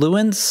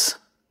Fluence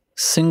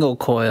single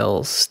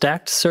coils,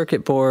 stacked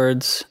circuit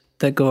boards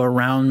that go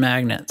around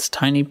magnets.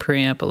 Tiny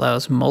preamp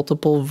allows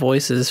multiple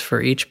voices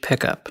for each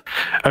pickup.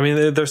 I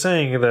mean, they're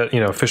saying that,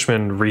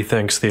 Fishman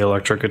rethinks the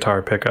electric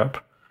guitar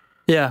pickup.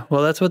 Yeah,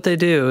 well, that's what they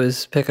do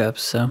is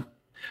pickups, So,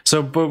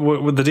 but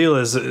what the deal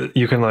is,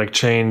 you can like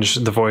change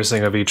the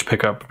voicing of each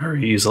pickup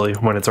very easily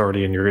when it's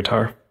already in your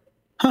guitar.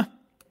 Huh.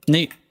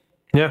 Neat.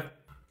 Yeah.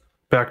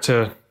 Back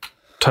to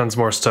tons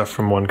more stuff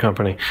from one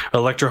company.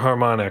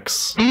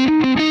 Electro-Harmonix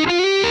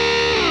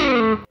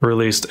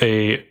released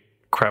a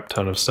crap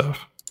ton of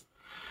stuff.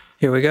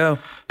 Here we go.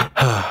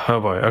 Oh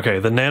boy. Okay,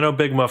 the Nano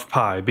Big Muff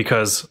Pi,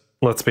 because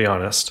let's be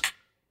honest,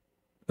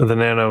 the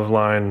Nano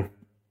line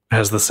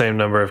has the same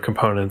number of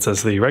components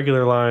as the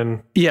regular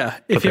line. Yeah,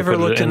 if you ever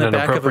looked in the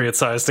back of appropriate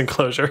sized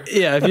enclosure.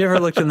 Yeah, if you ever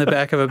looked in the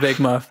back of a Big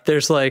Muff,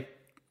 there's like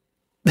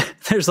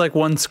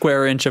 1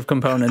 square inch of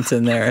components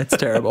in there. It's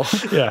terrible.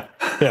 Yeah.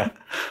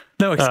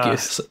 No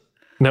excuse.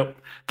 Nope.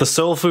 The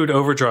Soul Food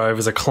Overdrive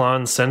is a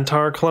Klon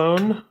Centaur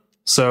clone,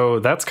 so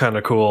that's kind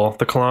of cool.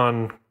 The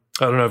Klon,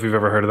 I don't know if you've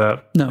ever heard of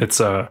that. No. It's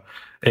a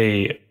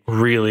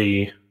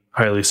really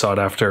highly sought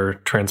after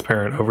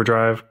transparent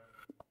overdrive.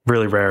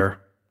 Really rare.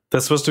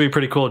 That's supposed to be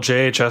pretty cool.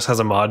 JHS has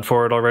a mod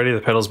for it already.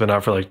 The pedal's been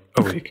out for like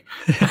a week.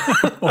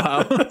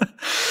 Wow.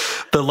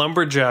 The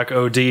Lumberjack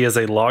OD is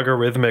a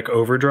logarithmic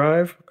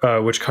overdrive,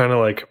 which kind of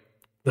like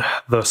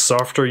the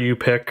softer you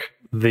pick,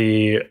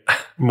 the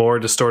more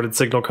distorted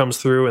signal comes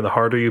through, and the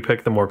harder you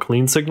pick, the more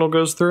clean signal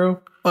goes through.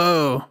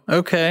 Oh,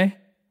 okay.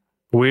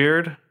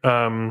 Weird.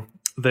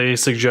 They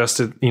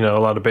suggested, a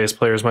lot of bass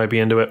players might be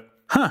into it.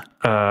 Huh.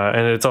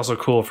 And it's also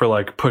cool for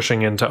like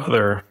pushing into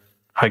other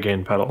high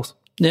gain pedals.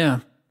 Yeah.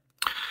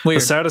 Weird.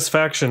 The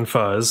Satisfaction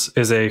Fuzz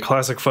is a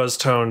classic fuzz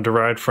tone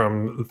derived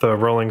from the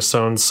Rolling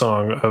Stones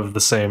song of the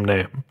same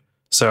name.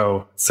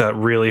 So it's that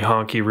really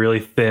honky,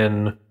 really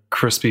thin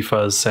crispy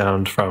fuzz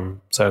sound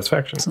from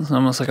Satisfaction. It's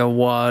almost like a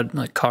wad,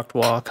 like cocked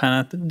wall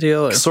kind of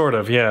deal. Or? Sort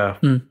of, yeah.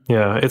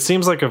 Yeah, it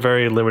seems like a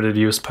very limited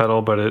use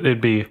pedal, but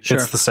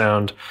it's the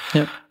sound.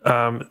 Yep.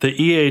 The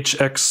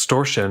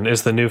EHX-Stortion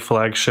is the new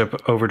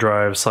flagship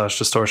overdrive /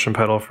 distortion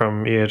pedal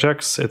from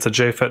EHX. It's a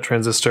JFET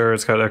transistor.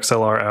 It's got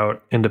XLR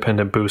out,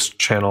 independent boost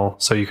channel,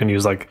 so you can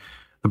use like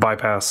the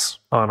bypass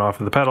on off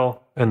of the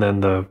pedal and then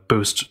the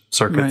boost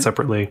circuit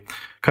separately.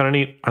 Kind of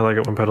neat. I like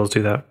it when pedals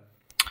do that.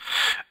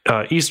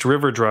 East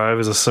River Drive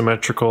is a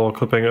symmetrical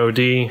clipping OD.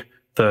 I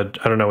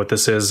don't know what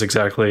this is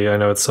exactly. I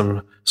know it's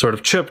some sort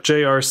of chip,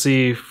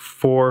 JRC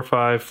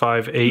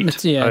 4558.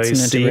 It's an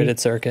integrated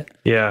circuit.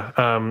 Yeah,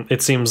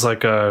 it seems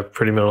like a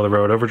pretty middle of the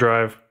road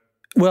overdrive.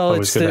 Well,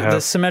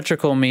 the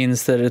symmetrical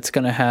means that it's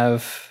going to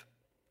have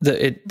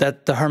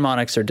that the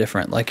harmonics are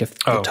different. Like if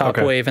the top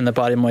wave and the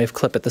bottom wave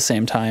clip at the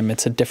same time,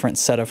 it's a different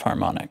set of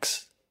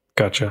harmonics.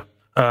 Gotcha.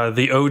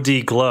 The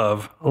OD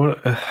Glove.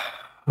 What a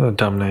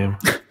dumb name.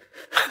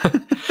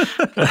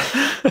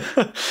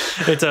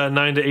 It's a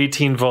 9 to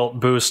 18 volt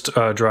boost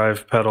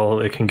drive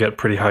pedal. It can get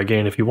pretty high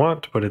gain if you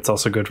want, but it's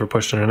also good for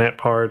pushing an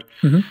amp hard.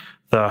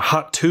 The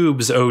Hot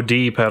Tubes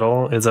OD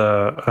pedal is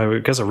I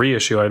guess a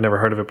reissue. I'd never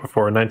heard of it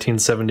before.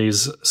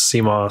 1970s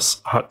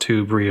CMOS Hot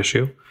Tube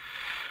reissue.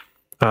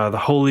 The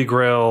Holy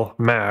Grail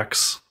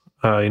Max,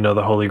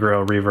 the Holy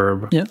Grail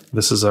reverb. Yeah.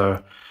 This is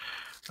a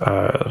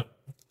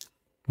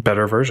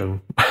better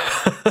version.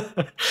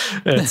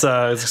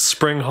 It's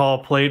spring hall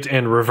plate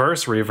and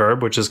reverse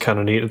reverb, which is kind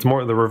of neat. It's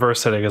more, the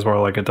reverse setting is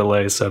more like a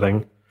delay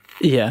setting.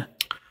 Yeah.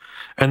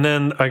 And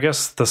then I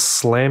guess the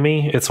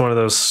Slammy, it's one of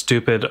those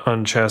stupid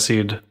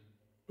unchassied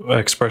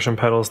expression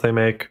pedals they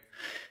make.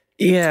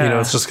 Yeah.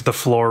 It's just the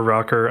floor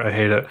rocker. I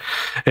hate it.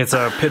 It's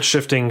a pitch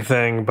shifting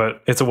thing,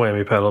 but it's a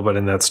whammy pedal, but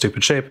in that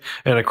stupid shape.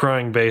 And a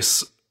crying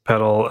bass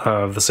pedal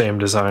of the same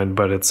design,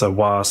 but it's a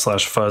wah /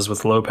 fuzz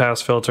with low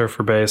pass filter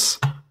for bass.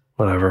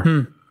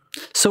 Whatever.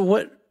 So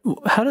it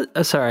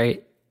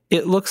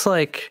looks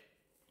like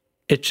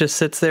it just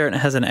sits there and it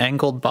has an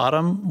angled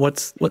bottom.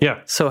 Yeah.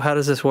 So how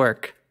does this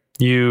work?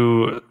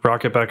 You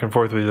rock it back and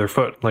forth with your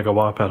foot like a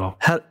wah pedal.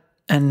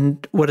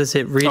 And what is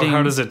it reading?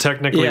 How does it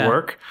technically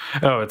work?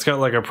 Oh, it's got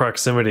like a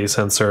proximity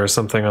sensor or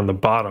something on the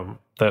bottom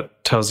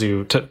that tells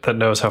you, that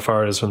knows how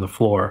far it is from the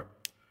floor.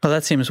 Oh,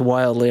 that seems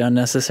wildly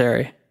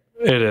unnecessary.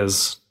 It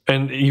is.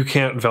 And you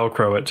can't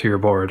Velcro it to your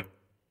board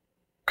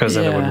because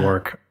then it wouldn't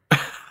work.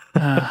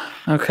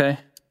 Okay.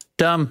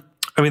 Dumb.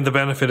 I mean, the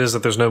benefit is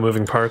that there's no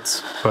moving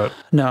parts, but...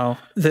 No,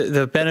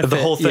 the benefit... The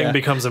whole thing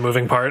becomes a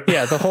moving part.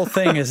 Yeah, the whole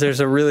thing is there's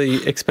a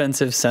really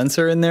expensive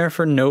sensor in there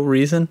for no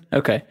reason.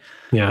 Okay.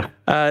 Yeah.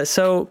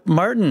 So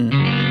Martin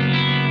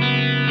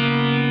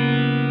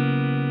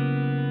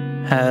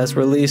has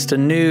released a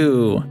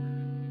new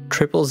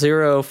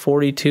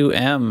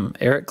 00042M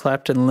Eric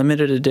Clapton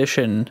limited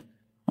edition.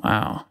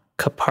 Wow.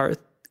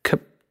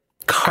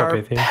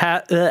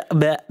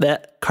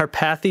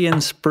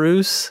 Carpathian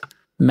spruce,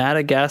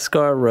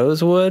 Madagascar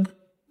rosewood.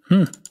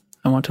 I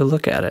want to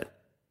look at it.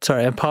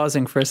 Sorry, I'm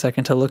pausing for a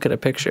second to look at a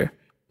picture.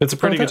 It's a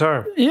pretty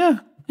guitar. Yeah.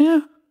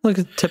 Look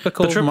at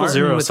typical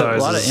Martin with a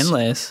lot of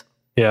inlays.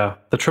 Yeah,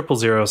 the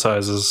 000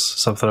 size is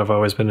something I've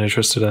always been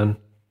interested in.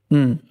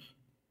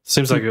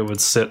 Seems like it would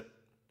sit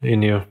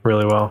in you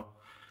really well.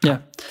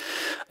 Yeah.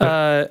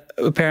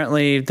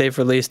 Apparently, they've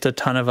released a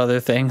ton of other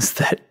things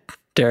that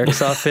Derek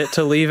saw fit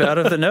to leave out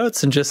of the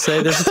notes and just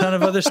say, there's a ton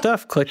of other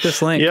stuff. Click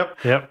this link. Yep.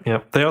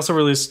 They also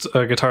released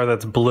a guitar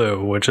that's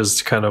blue, which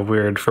is kind of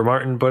weird for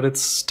Martin, but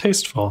it's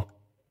tasteful.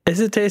 Is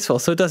it tasteful?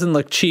 So it doesn't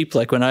look cheap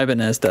like when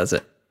Ibanez does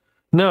it?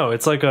 No,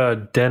 it's like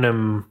a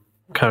denim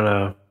kind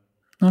of...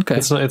 Okay.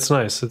 It's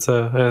nice. It's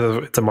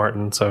a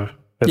Martin, so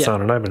it's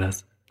not an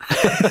Ibanez.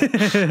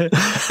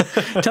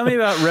 Tell me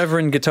about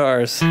Reverend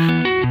Guitars.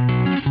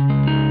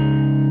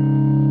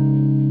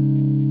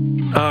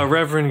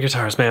 Reverend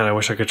Guitars, man, I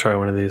wish I could try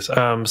one of these.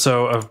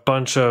 So a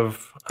bunch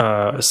of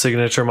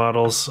signature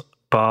models.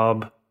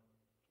 Bob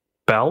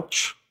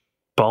Balch?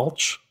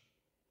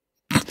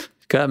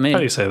 Got me. How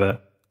do you say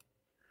that?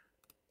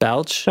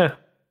 Balch?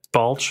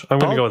 Balch. I'm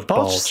going to go with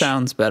Balch.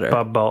 Sounds better.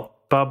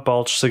 Bob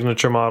Balch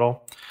signature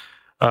model.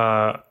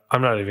 I'm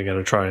not even going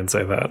to try and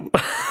say that.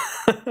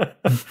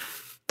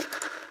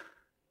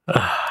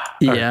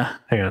 Yeah.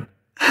 Right, hang on.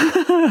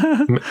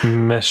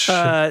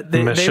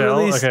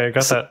 Michelle? Okay, I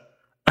got that.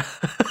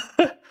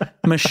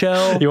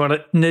 Michelle. You want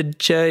it?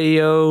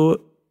 Najayo.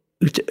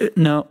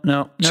 No.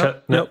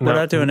 We're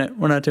not doing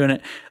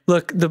it.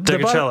 Look, the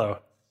Degacello.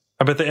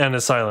 I bet the N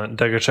is silent.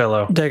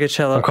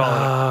 Degacello. I'm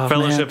calling it.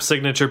 Fellowship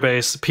signature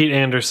bass. Pete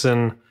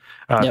Anderson.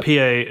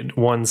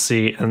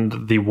 PA1C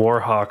and the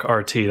Warhawk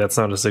RT. That's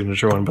not a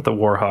signature one, but the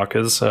Warhawk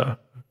is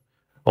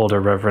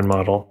older Reverend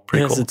model.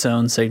 Pretty cool. It has its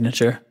own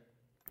signature.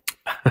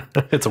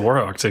 It's a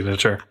Warhawk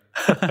signature.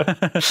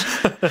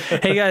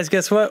 Hey guys,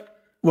 guess what?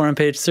 We're on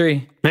page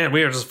 3. Man,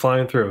 we are just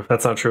flying through.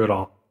 That's not true at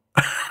all.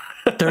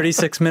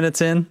 36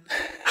 minutes in.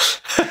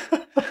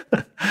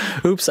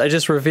 Oops, I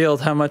just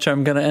revealed how much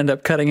I'm going to end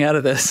up cutting out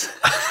of this.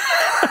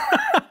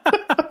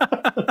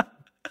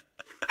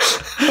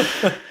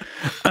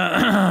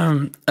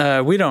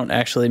 We don't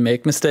actually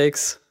make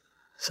mistakes.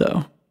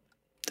 So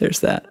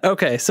there's that.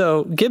 Okay,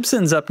 so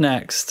Gibson's up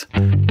next.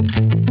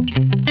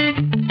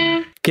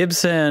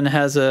 Gibson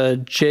has a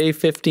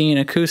J15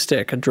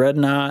 acoustic, a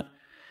Dreadnought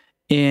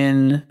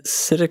in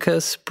Sitka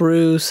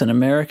spruce and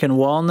American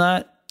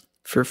walnut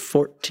for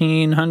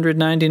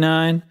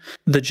 $1,499.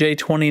 The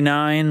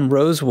J29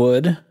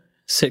 Rosewood,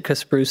 Sitka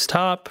spruce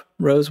top,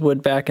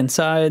 rosewood back and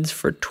sides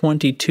for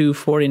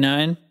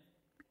 $2,249.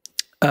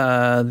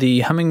 The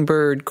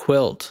Hummingbird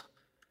Quilt,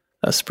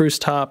 a spruce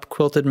top,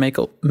 quilted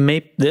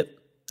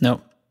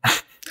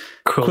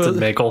Quilted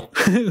maple.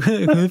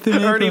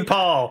 Ernie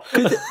Paul.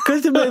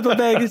 Quilted maple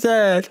back and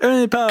sides.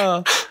 Ernie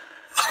Paul.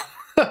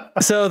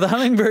 So the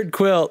Hummingbird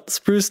Quilt,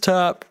 spruce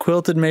top,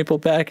 quilted maple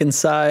back and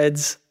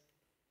sides.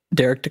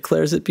 Derek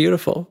declares it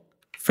beautiful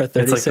for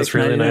 $36.99. It's like this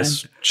really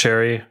nice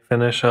cherry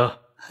finish. Oh,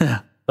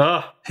 yeah.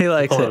 Oh, he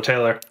likes it.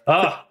 Taylor.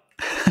 Oh.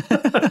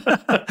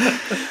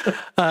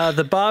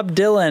 The Bob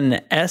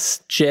Dylan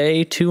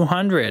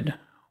SJ200,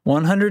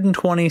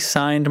 120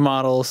 signed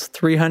models,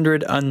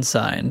 300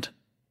 unsigned.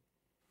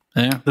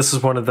 Yeah. This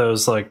is one of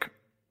those, like,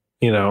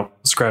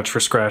 scratch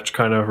for scratch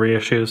kind of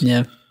reissues.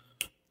 Yeah.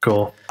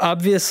 Cool.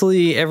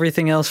 Obviously,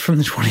 everything else from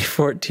the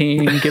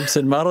 2014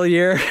 Gibson model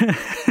year.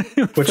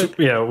 Which,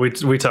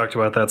 we talked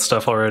about that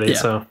stuff already. Yeah,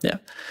 so yeah.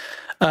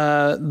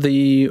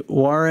 The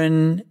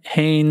Warren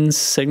Haynes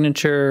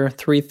Signature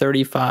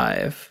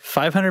 335,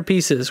 500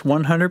 pieces,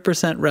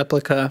 100%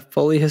 replica,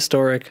 fully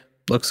historic.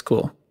 Looks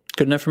cool.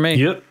 Good enough for me.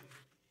 Yep.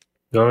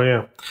 Oh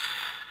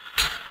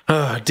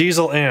yeah.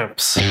 Diesel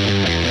amps.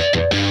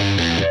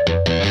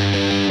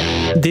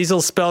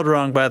 Diesel spelled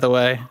wrong, by the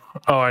way.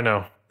 Oh, I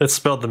know. It's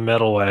spelled the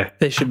metal way.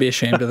 They should be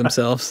ashamed of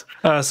themselves.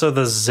 So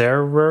the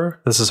Zerer,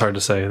 this is hard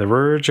to say. The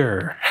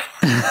Ruger.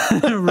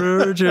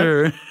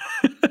 Ruger.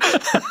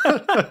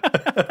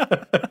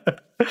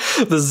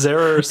 The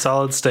Zerer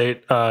solid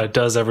state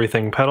does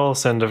everything pedal,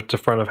 send it to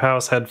front of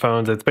house,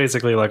 headphones. It's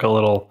basically like a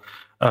little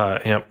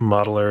amp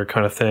modeler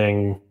kind of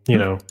thing.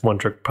 One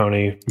trick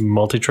pony,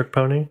 multi-trick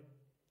pony.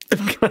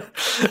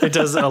 It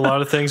does a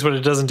lot of things, but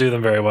it doesn't do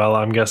them very well,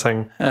 I'm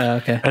guessing.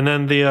 Okay. And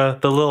then the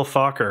Lil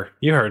Fokker.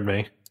 You heard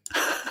me.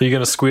 Are you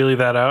going to squealy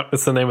that out?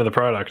 It's the name of the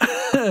product.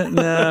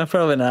 No,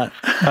 probably not.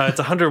 It's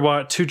a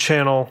 100-watt,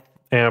 2-channel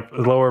amp,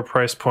 lower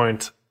price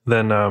point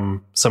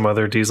than some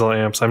other diesel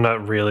amps. I'm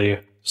not really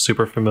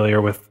super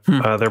familiar with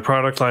their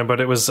product line,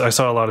 but I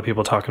saw a lot of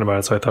people talking about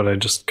it, so I thought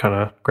I'd just kind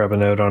of grab a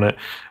note on it.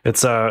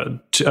 It's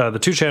the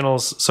 2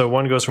 channels, so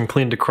one goes from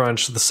clean to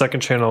crunch. The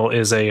second channel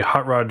is a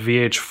Hot Rod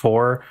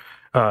VH4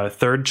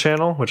 third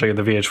channel, which the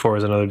VH4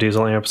 is another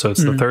diesel amp, so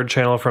it's the third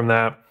channel from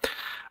that.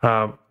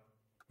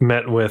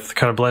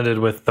 Blended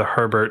with the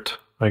Herbert,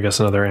 I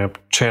guess another amp,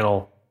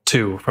 channel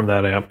 2 from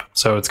that amp.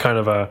 So it's kind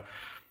of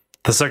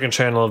the second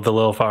channel of the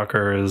Lil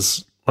Fokker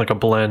is like a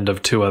blend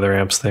of 2 other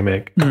amps they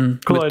make. Cool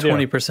with idea.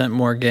 20%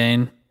 more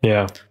gain.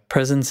 Yeah.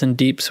 Presence and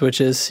deep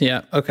switches.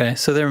 Yeah. Okay.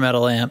 So they're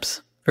metal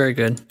amps. Very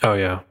good. Oh,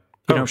 yeah.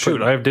 Oh,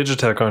 shoot. I have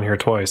Digitech on here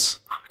twice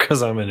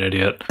because I'm an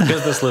idiot.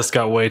 Because this list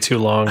got way too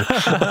long.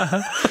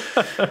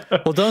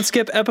 Well, don't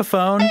skip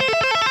Epiphone.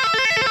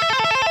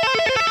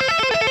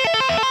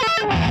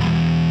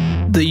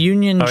 The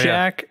Union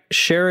Jack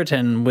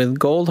Sheraton with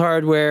gold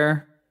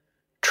hardware,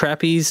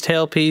 trapeze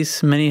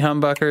tailpiece, mini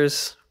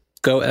humbuckers.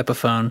 Go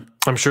Epiphone.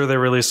 I'm sure they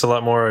released a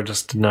lot more. I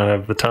just did not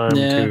have the time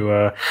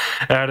to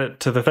add it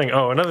to the thing.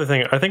 Oh, another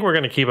thing. I think we're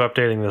going to keep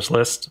updating this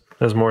list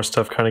as more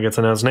stuff kind of gets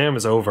announced. NAMM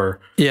is over.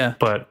 Yeah.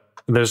 But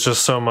there's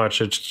just so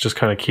much. It just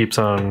kind of keeps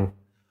on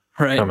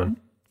coming.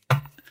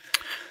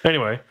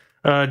 Anyway,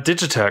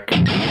 Digitech.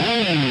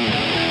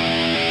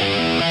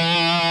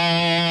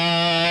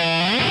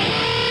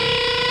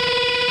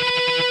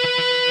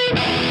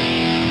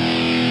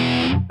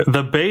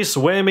 The bass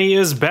whammy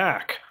is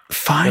back.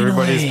 Finally.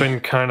 Everybody's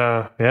been kind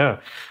of,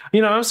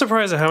 I'm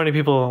surprised at how many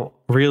people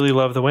really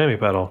love the whammy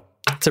pedal.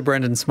 It's a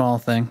Brendan Small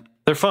thing.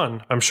 They're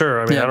fun, I'm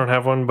sure. I don't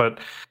have one, but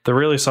they're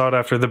really sought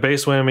after. The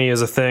bass whammy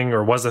is a thing,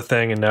 or was a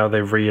thing, and now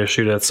they've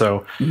reissued it.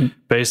 So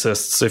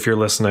bassists, if you're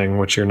listening,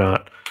 which you're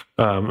not,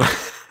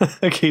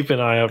 keep an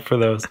eye out for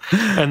those.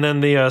 And then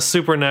the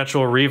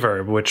Supernatural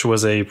Reverb, which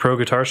was a Pro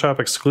Guitar Shop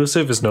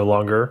exclusive, is no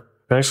longer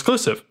an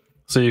exclusive.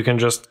 So you can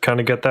just kind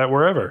of get that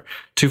wherever.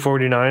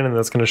 $249, and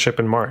that's going to ship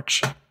in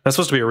March. That's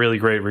supposed to be a really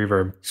great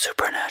reverb.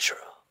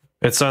 Supernatural.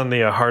 It's on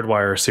the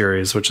Hardwire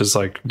series, which is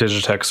like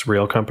Digitech's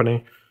real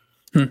company.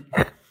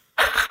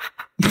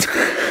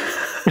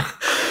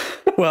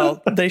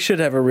 Well, they should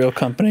have a real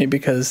company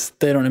because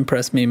they don't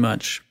impress me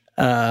much.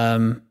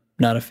 Not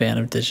a fan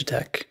of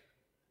Digitech.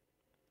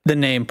 The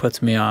name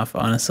puts me off,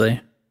 honestly.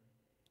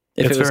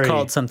 If it was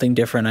called something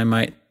different, I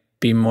might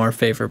be more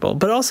favorable.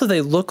 But also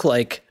they look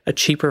like a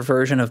cheaper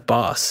version of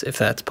Boss, if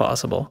that's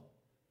possible.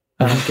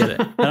 I don't get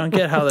it. I don't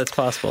get how that's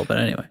possible, but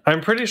anyway.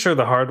 I'm pretty sure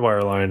the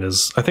Hardwire line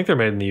is, I think they're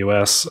made in the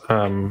US.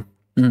 I've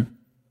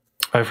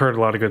heard a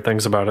lot of good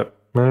things about it.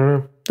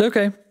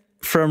 Okay.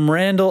 From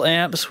Randall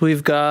Amps,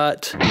 we've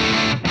got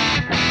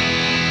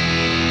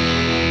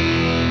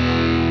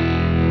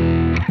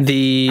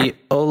the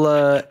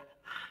Ola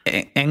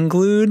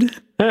Englund.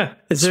 Yeah,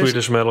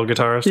 Swedish metal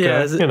guitarist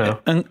guy, is it,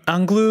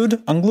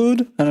 Englund? I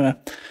don't know.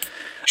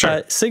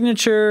 Sure.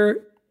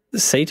 Signature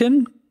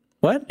Satan?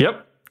 What?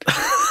 Yep.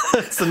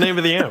 That's the name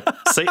of the amp.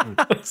 Satan.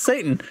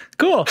 Satan.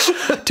 Cool.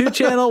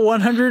 2-channel,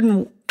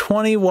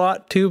 120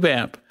 watt tube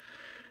amp.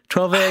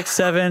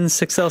 12AX7,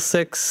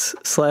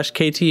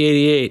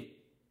 6L6/KT88.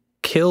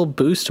 Kill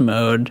boost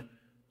mode.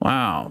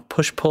 Wow.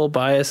 Push-pull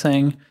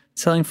biasing.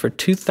 Selling for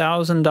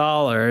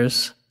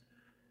 $2,000.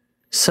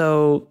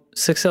 So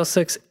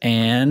 6L6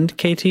 and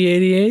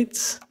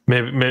KT88s?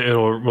 Maybe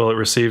will it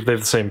receive? They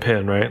have the same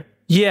pin, right?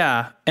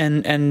 Yeah,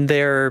 and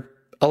they're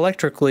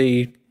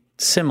electrically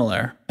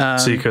similar.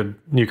 So you could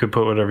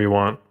put whatever you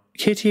want.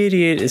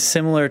 KT88 is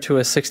similar to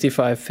a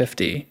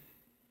 6550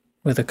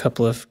 with a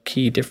couple of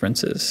key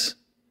differences.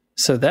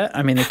 So the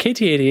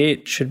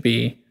KT88 should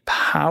be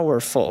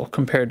powerful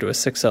compared to a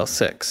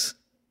 6L6.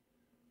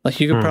 Like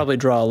you could probably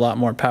draw a lot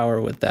more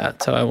power with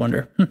that. So I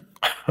wonder.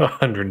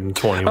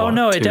 120 Oh watt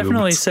no, it tubes.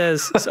 definitely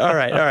says. All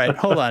right.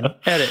 Hold on.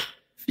 Edit.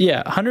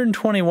 Yeah,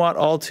 120 watt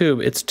all tube.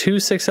 It's 2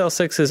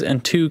 6L6s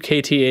and 2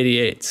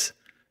 KT88s.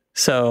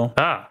 So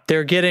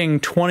they're getting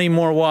 20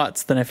 more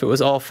watts than if it was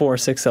all 4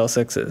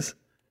 6L6s.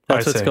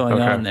 That's what's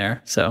going on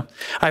there. So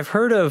I've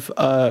heard of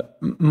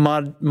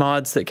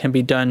mods that can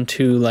be done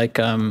to like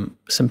some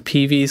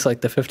PVs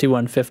like the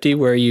 5150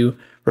 where you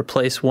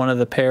replace one of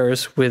the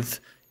pairs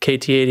with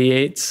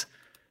KT88s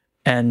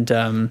and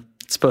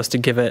it's supposed to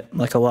give it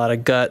like a lot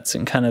of guts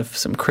and kind of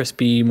some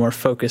crispy, more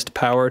focused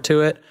power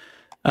to it.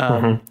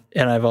 And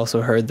I've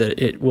also heard that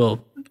it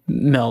will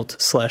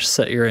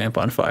melt/set your amp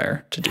on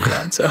fire to do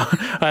that. So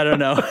I don't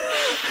know.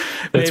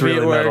 Maybe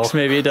really it works, metal.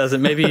 Maybe it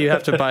doesn't. Maybe you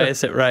have to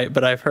bias it right.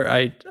 But I've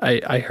heard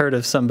I heard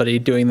of somebody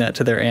doing that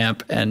to their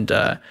amp and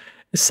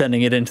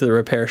sending it into the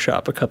repair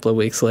shop a couple of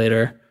weeks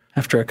later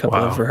after a couple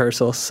of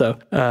rehearsals. So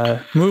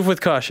move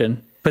with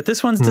caution. But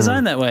this one's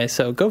designed that way,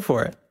 so go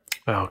for it.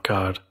 Oh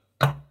God!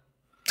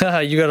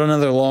 You got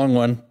another long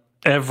one.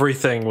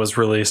 Everything was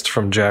released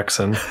from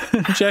Jackson.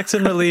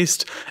 Jackson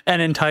released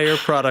an entire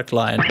product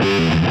line.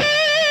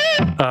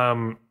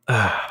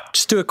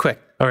 Just do it quick.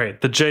 All right,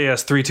 the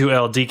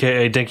JS32L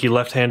DKA Dinky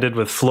left-handed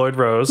with Floyd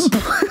Rose.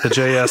 The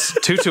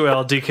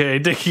JS22L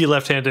DKA Dinky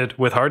left-handed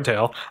with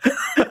Hardtail.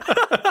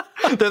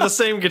 They're the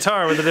same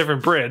guitar with a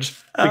different bridge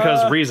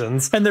because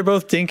reasons. And they're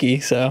both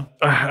Dinky, so.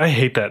 I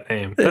hate that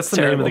name. That's the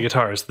terrible name of the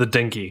guitars, the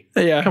Dinky.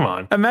 Yeah. Come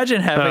on.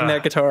 Imagine having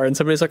that guitar and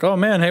somebody's like, oh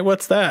man, hey,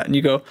 what's that? And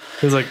you go,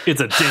 it's like,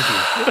 it's a Dinky.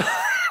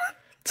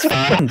 It's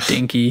fucking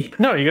Dinky.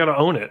 No, you got to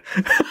own it.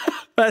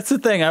 That's the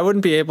thing. I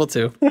wouldn't be able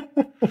to.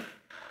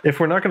 If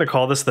we're not going to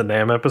call this the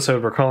NAMM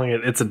episode, we're calling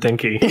it It's a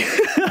Dinky.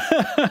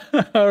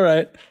 All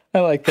right. I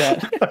like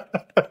that.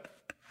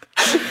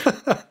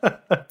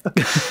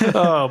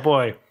 Oh,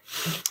 boy.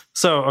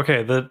 So,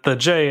 okay, the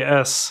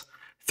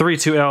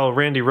JS32L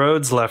Randy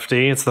Rhoads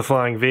lefty, it's the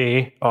Flying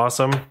V.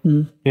 Awesome.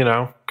 You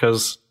know,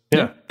 because,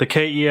 the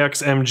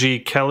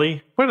KEXMG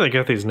Kelly. Where do they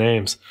get these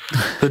names?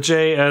 The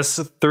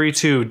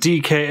JS32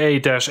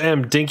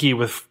 DKA-M Dinky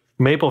with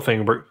maple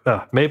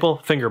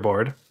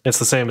fingerboard. It's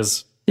the same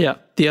as the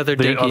other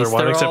Dinkies.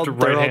 One, except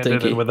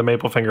right-handed and with a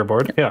maple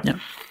fingerboard. Yeah.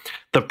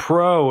 The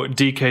Pro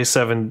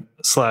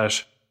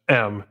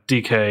DK7/M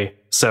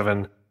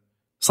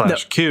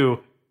DK7/Q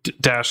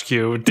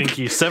 -Q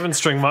Dinky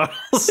 7-string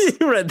models.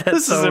 You read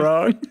that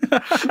wrong.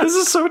 This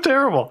is so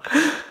terrible.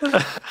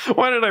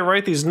 Why did I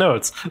write these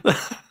notes?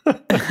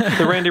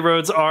 The Randy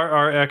Rhoads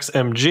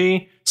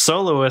RRX-MG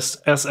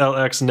Soloist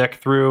SLX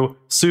neck through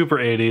Super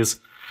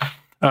 80s.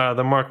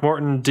 The Mark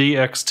Morton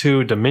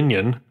DX2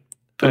 Dominion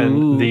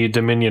and the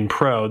Dominion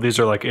Pro. These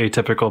are like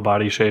atypical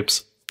body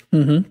shapes.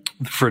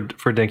 For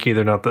Dinky,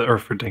 they're not for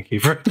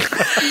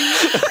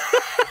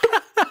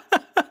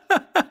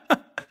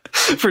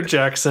for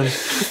Jackson.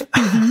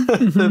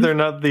 They're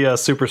not the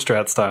Super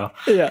Strat style.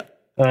 Yeah.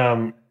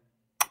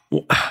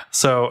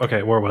 So,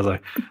 okay, where was I?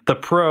 The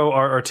Pro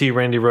RRT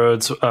Randy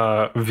Rhoads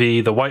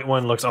V, the white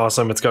one looks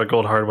awesome. It's got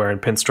gold hardware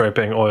and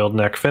pinstriping, oiled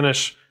neck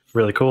finish.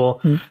 Really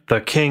cool. The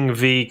King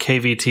V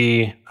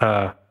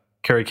KVT,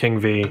 Kerry King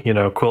V,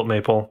 quilt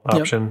maple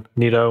option.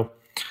 Neato.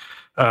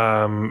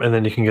 And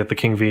then you can get the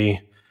King V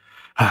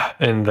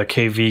and the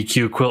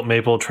KVQ quilt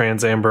maple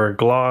trans amber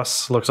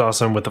gloss. Looks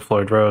awesome with the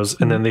Floyd Rose.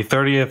 And then the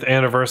 30th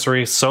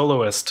anniversary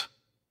soloist.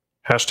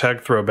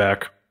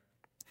 #throwback.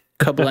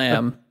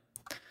 Kablam.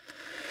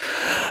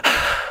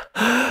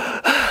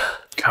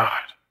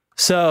 God.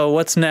 So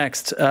what's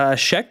next?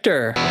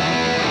 Schecter.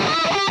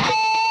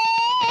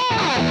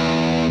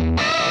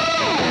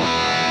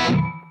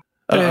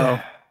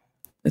 Uh-oh.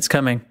 It's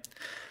coming.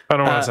 I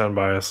don't want to sound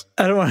biased.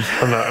 I don't want.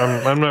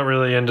 I'm not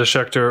really into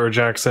Schecter or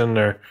Jackson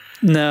or.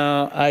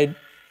 No, I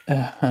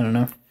don't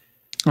know.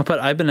 I'll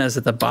put Ibanez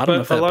at the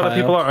bottom of that a lot pile. of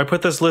people are. I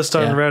put this list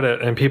on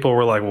Reddit, and people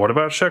were like, "What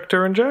about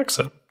Schecter and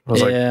Jackson?" I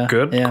was like,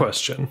 good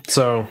question.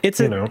 So,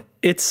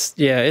 it's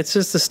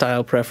just a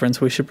style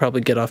preference. We should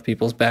probably get off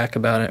people's back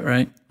about it,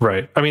 right?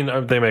 Right. I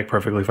mean, they make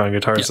perfectly fine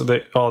guitars. Yeah.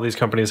 All these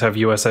companies have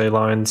USA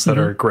lines that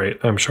are great,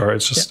 I'm sure.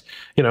 It's just,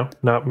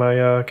 not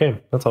my game.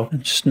 That's all.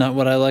 It's just not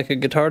what I like a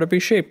guitar to be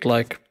shaped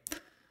like.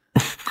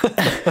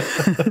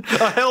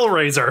 A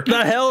Hellraiser. The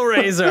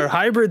Hellraiser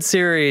Hybrid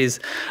Series.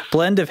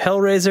 Blend of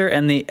Hellraiser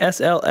and the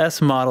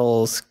SLS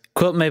models.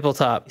 Quilt maple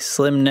top.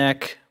 Slim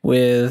neck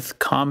with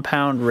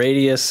compound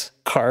radius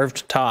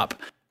carved top.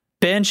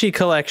 Banshee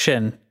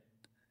collection.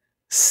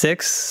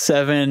 6,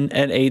 7,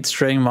 and 8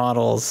 string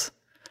models.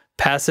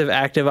 Passive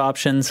active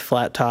options,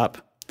 flat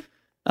top.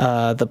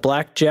 The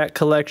Blackjack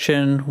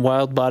collection,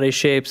 wild body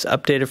shapes,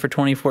 updated for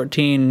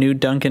 2014. New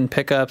Duncan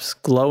pickups,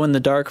 glow in the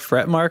dark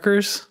fret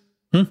markers.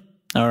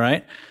 All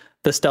right.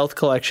 The Stealth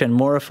collection,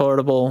 more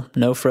affordable,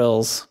 no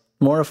frills.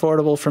 More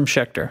affordable from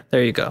Schecter.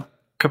 There you go.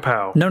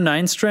 Kapow. No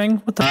 9-string?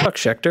 What the fuck,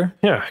 Schecter?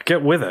 Yeah,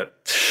 get with it.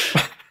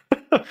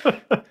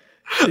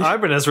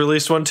 Ivan has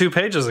released one 2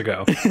 pages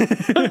ago.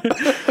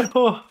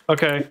 Oh,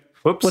 okay.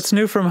 Whoops. What's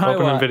new from Hiwatt?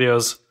 Opening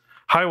videos.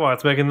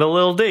 Hiwatt's making the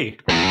Lil D.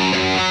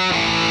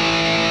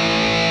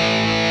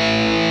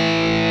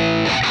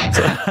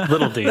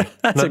 Little D.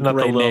 That's not a the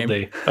great Lil name.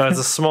 D. It's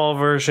a small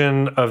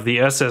version of the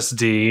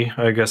SSD,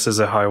 I guess is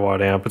a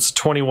Hiwatt amp. It's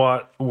 20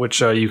 watt,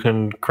 which you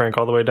can crank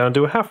all the way down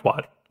to a half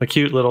watt. A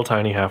cute little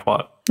tiny half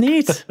watt.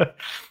 Neat.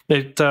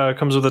 It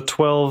comes with a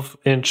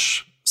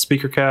 12-inch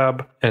speaker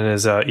cab and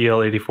is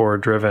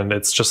EL84 driven.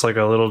 It's just like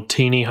a little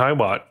teeny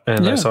Hiwatt.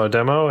 And I saw a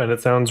demo and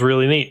it sounds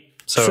really neat.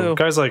 So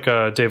guys like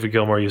David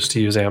Gilmour used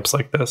to use amps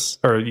like this,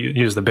 or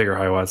use the bigger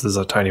Hiwatts. This is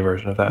a tiny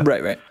version of that.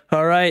 Right.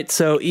 All right,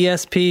 so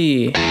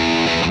ESP.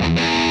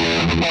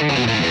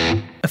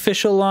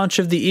 Official launch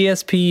of the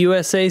ESP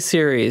USA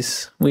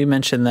series. We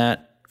mentioned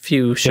that a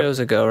few shows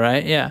ago,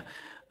 right? Yeah.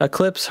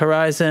 Eclipse,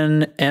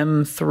 Horizon,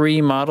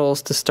 M3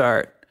 models to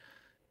start.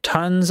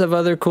 Tons of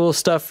other cool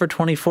stuff for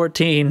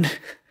 2014.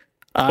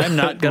 I'm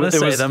not going to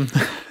say them.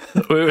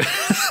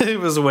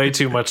 It was way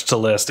too much to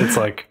list. It's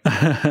like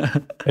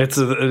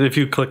if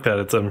you click that,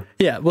 it's a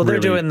they're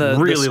doing the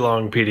really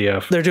long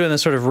PDF. They're doing the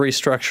sort of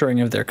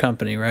restructuring of their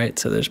company, right?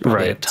 So there's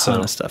probably a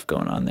ton of stuff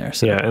going on there.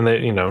 So. Yeah, and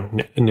they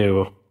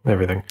knew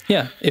everything.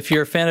 Yeah, if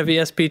you're a fan of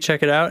ESP,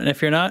 check it out, and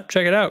if you're not,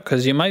 check it out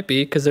because you might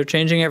be, because they're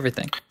changing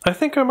everything. I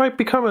think I might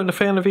become a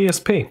fan of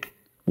ESP.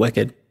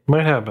 Wicked.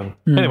 Might happen.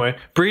 Anyway,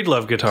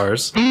 Breedlove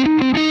Guitars.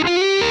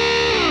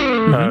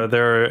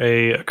 They're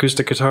a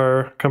acoustic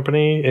guitar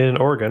company in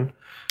Oregon.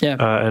 Yeah.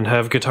 And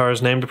have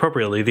guitars named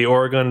appropriately. The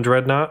Oregon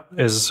Dreadnought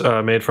is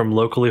made from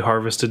locally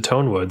harvested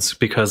tone woods,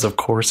 because of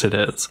course it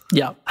is.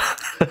 Yeah.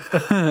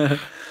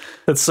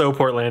 It's so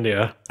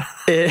Portlandia.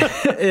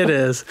 It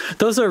is.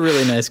 Those are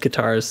really nice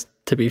guitars,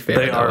 to be fair.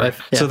 They are.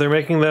 So they're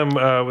making them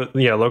with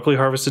locally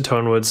harvested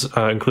tone woods,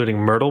 including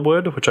myrtle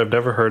wood, which I've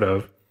never heard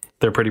of.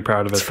 They're pretty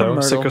proud of it, though.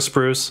 Sitka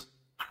spruce.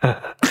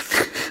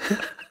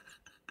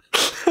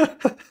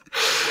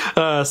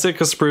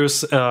 Sitka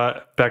spruce,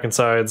 back and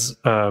sides,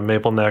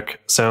 maple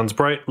neck, sounds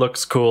bright,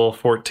 looks cool,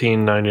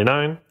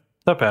 $14.99.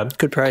 Not bad.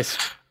 Good price.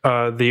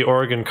 The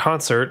Oregon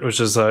Concert,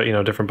 which is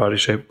different body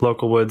shape,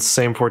 local woods,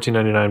 same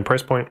 $14.99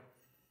 price point.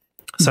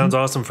 Sounds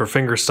awesome for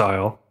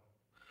fingerstyle.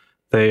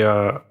 They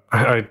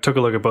I took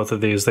a look at both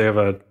of these. We have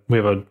a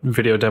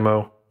video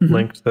demo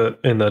linked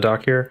in the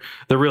doc here.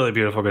 They're really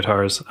beautiful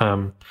guitars.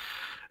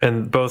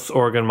 And both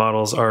Oregon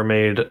models are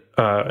made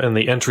in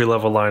the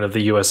entry-level line of the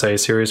USA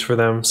series for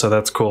them, so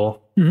that's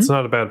cool. It's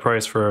not a bad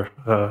price for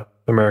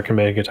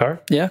American-made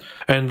guitar. Yeah.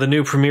 And the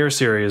new Premier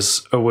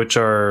series,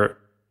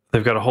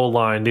 they've got a whole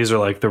line. These are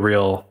like the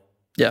real,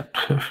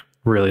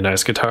 really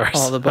nice guitars.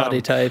 All the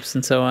body types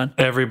and so on.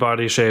 Every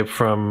body shape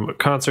from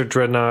Concert,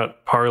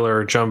 Dreadnought,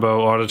 Parlor,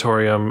 Jumbo,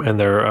 Auditorium, and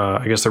they're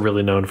I guess they're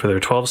really known for their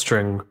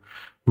 12-string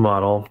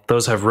model.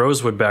 Those have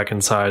rosewood back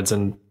and sides,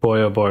 and boy,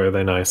 oh boy, are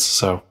they nice.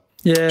 So...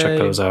 Yeah, check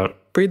those out.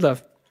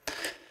 Breedlove.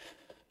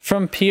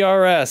 From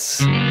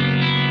PRS.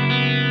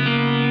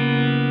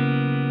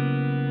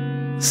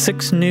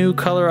 6 new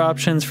color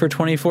options for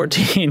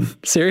 2014.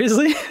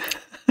 Seriously?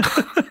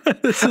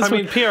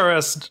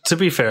 PRS, to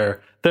be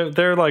fair,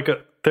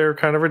 they're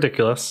kind of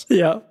ridiculous.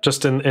 Yeah.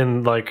 Just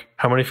in like,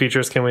 how many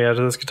features can we add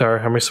to this guitar?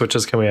 How many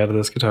switches can we add to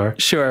this guitar?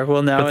 Sure.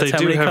 Well, now it's how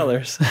many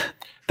colors.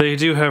 They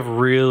do have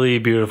really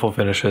beautiful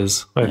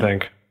finishes, I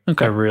think.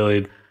 Okay. I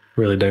really,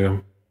 really dig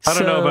them. I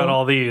don't know about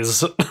all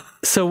these.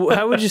 So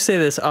how would you say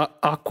this?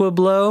 Aqua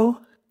Blow?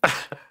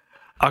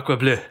 Aqua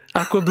Bleu.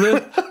 Aqua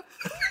Bleu?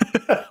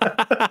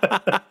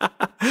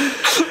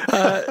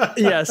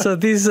 So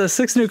these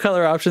 6 new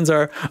color options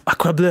are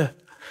Aqua Bleu,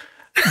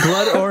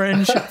 Blood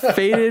Orange,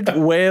 Faded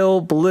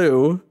Whale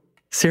Blue.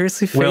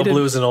 Seriously, Faded? Whale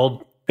Blue is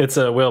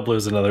Whale Blue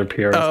is another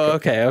PR. Oh,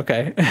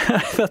 okay. I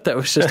thought that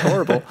was just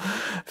horrible.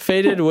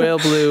 Faded Whale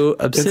Blue,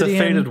 Obsidian. It's a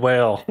faded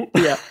whale.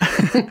 Yeah.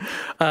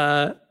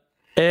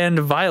 And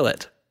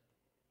Violet.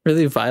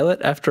 Really,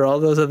 Violet after all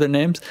those other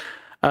names?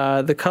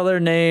 The color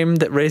name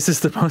that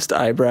raises the most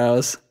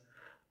eyebrows.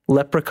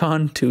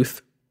 Leprechaun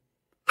Tooth.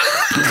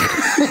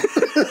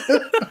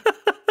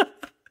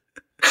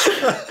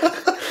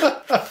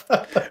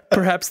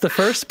 Perhaps the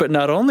first but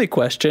not only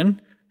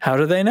question, how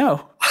do they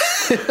know?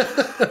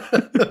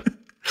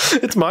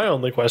 It's my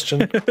only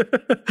question.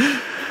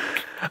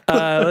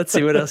 Let's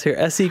see what else here.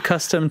 SE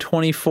Custom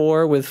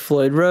 24 with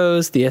Floyd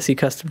Rose, the SE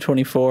Custom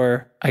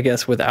 24, I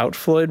guess, without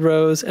Floyd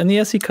Rose, and the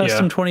SE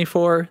Custom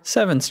 24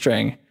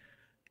 7-string.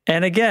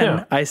 And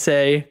again, I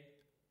say,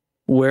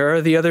 where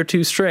are the other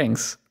 2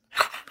 strings?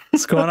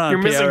 What's going on,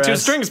 You're missing PRS? 2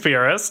 strings,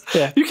 PRS.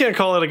 Yeah. You can't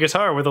call it a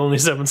guitar with only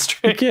 7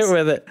 strings. Get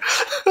with it.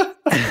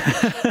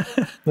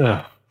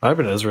 Yeah.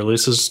 Ibanez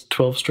releases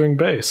 12-string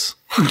bass.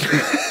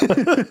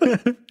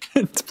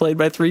 It's played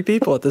by 3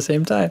 people at the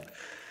same time.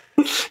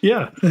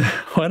 Yeah.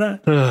 Why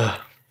not?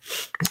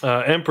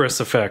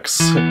 Empress Effects.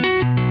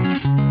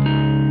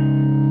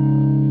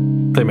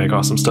 They make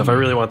awesome stuff. I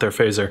really want their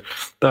phaser.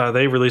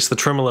 They released the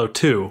Tremolo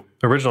 2.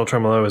 Original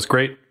Tremolo is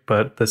great,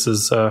 but this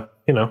is,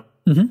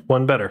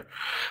 one better.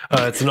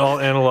 It's an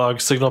all-analog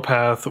signal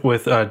path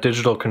with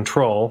digital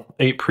control.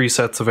 8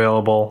 presets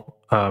available,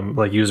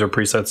 like user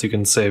presets you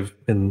can save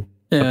in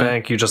a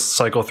bank. You just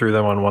cycle through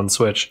them on one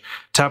switch.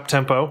 Tap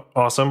tempo,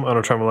 awesome on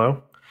a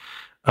Tremolo.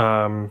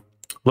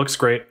 Looks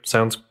great.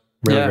 Sounds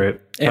really great.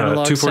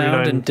 Analog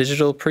sound and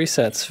digital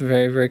presets.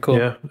 Very, very cool.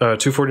 Yeah,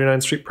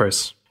 $249 street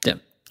price. Yeah.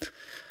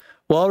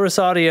 Walrus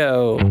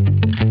Audio.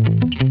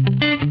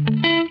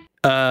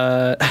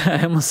 I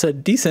almost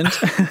said decent.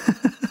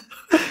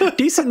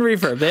 Decent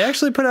reverb. They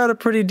actually put out a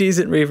pretty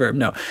decent reverb.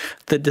 No,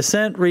 the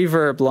Descent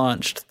Reverb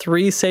launched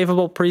 3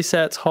 savable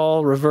presets: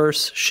 Hall,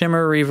 Reverse,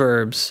 Shimmer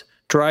reverbs,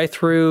 Dry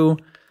Through,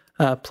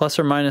 plus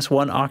or minus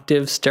 1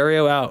 octave,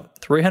 stereo out.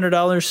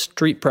 $300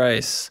 street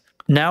price.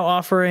 Now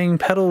offering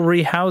pedal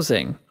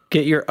rehousing.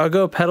 Get your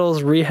Uggo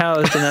pedals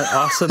rehoused in that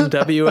awesome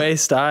WA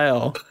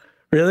style.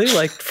 Really?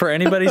 Like for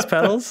anybody's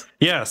pedals?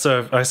 Yeah,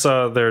 so I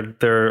saw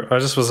I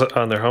just was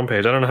on their homepage.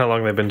 I don't know how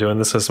long they've been doing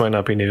this. This might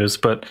not be news,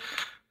 but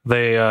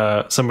they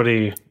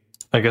somebody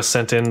I guess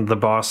sent in the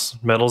Boss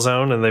Metal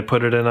Zone and they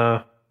put it in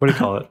a, what do you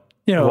call it?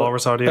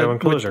 Walrus Audio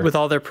enclosure. With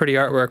all their pretty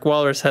artwork.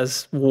 Walrus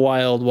has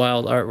wild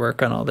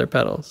artwork on all their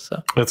pedals.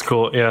 So that's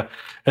cool, yeah.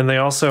 And they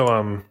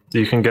also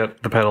you can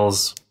get the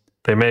pedals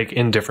they make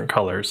in different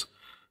colors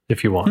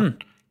if you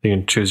want. You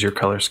can choose your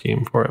color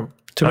scheme for them.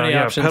 Too many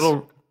options.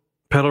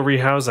 Pedal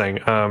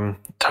rehousing.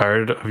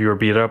 Tired of your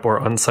beat up or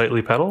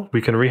unsightly pedal?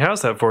 We can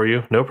rehouse that for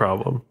you, no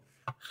problem.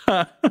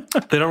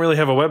 They don't really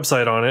have a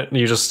website on it.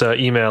 You just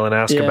email and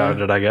ask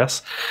about it, I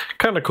guess.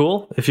 Kind of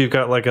cool. If you've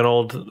got like an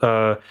old,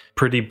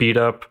 pretty beat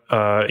up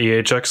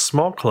EHX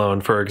small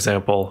clone, for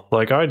example,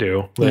 like I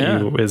do,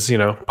 that is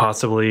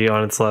possibly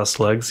on its last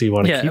legs. You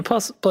want to keep. Yeah.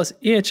 Plus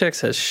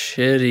EHX has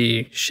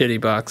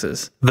shitty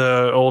boxes.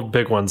 The old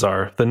big ones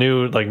are. The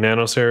new like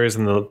Nano series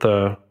and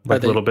the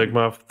little Big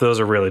Muff. Those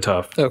are really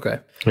tough. Okay.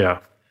 Yeah.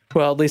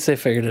 Well, at least they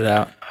figured it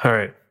out. All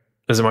right.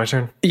 Is it my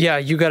turn? Yeah,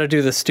 you got to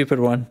do the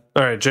stupid one.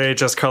 All right,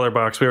 JHS Color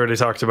Box. We already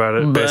talked about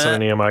it. Based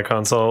on an EMI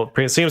console.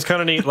 Seems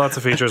kind of neat. Lots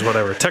of features,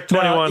 whatever. Tech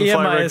 21,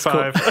 FlyRig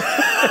 5.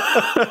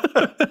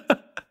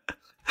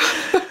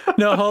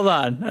 No, hold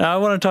on. I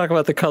want to talk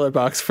about the Color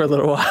Box for a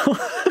little while.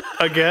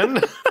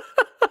 Again?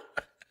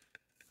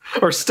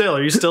 Or still?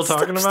 Are you still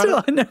talking about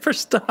it? I never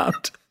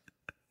stopped.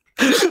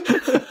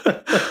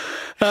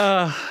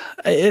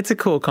 It's a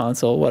cool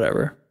console,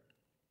 whatever.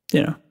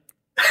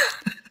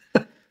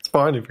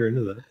 Fine if you're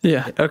into that.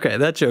 Yeah. Okay.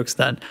 That joke's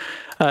done.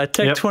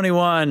 Tech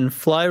 21,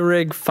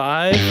 FlyRig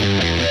 5,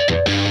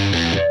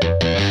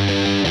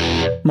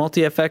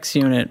 multi-FX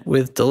unit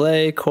with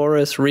delay,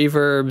 chorus,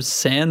 reverbs,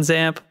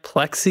 SansAmp,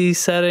 plexi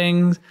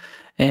settings,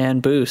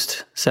 and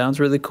boost. Sounds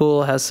really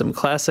cool. Has some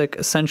classic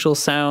essential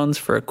sounds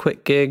for a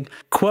quick gig.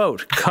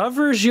 Quote,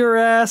 covers your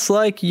ass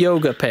like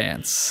yoga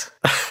pants.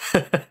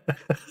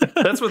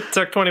 That's what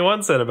Tech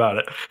 21 said about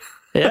it.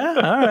 Yeah.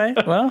 All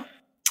right. Well.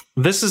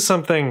 This is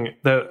something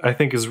that I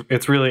think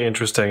it's really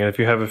interesting, and if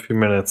you have a few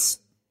minutes,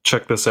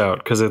 check this out,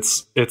 because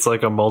it's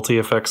like a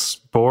multi-effects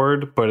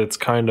board, but it's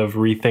kind of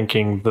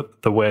rethinking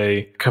the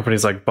way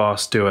companies like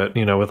Boss do it,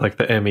 with like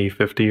the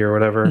ME50 or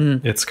whatever.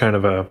 It's kind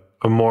of a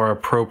more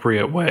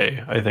appropriate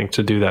way, I think,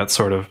 to do that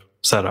sort of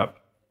setup.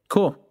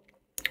 Cool.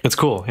 It's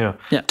cool, yeah.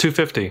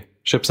 $250,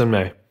 ships in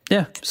May.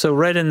 Yeah, so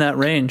right in that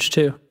range,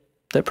 too,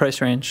 that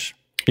price range.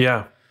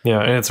 Yeah,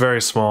 and it's very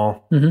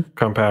small,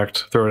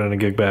 compact, throw it in a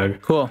gig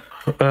bag. Cool.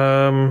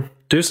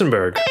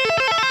 Duesenberg.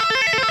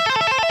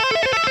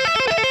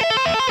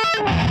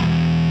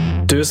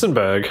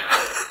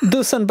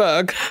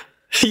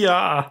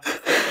 Yeah.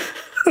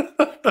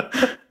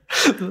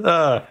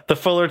 The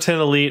Fullerton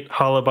Elite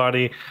hollow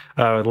body,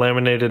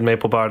 laminated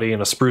maple body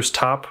and a spruce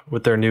top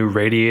with their new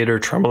radiator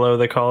tremolo,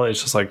 they call it.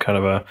 It's just like kind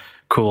of a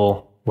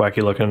cool,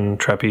 wacky looking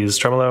trapeze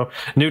tremolo.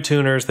 New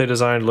tuners they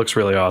designed, looks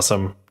really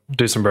awesome.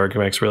 Duesenberg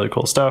makes really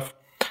cool stuff.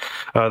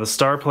 The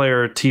Star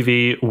Player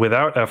TV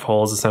without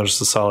F-holes, it's now just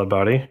a solid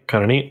body.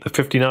 Kind of neat. The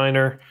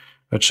 59er,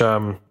 which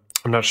I'm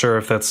not sure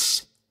if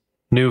that's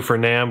new for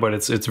NAMM, but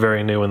it's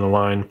very new in the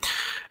line.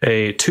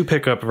 A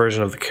 2-pickup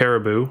version of the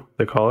Caribou,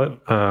 they call it.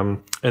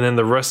 And then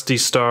the Rusty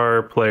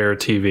Star Player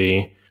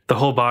TV. the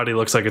whole body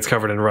looks like it's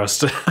covered in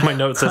rust. My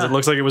note says it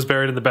looks like it was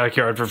buried in the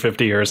backyard for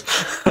 50 years.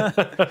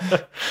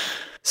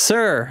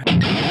 Sir.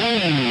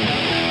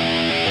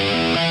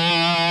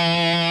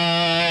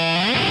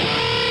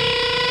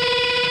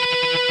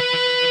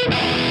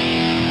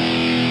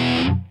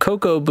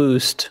 Cocoa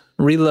Boost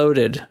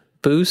Reloaded.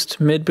 Boost,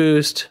 mid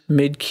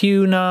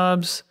Q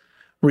knobs,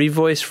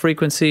 revoice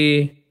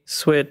frequency,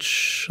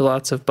 switch,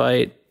 lots of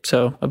bite.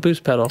 So a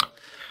boost pedal.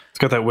 It's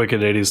got that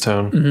wicked 80s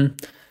tone.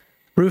 Mm-hmm.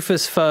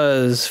 Rufus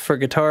Fuzz for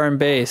guitar and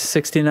bass,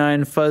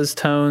 69 fuzz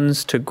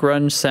tones to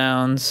grunge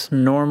sounds,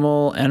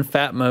 normal and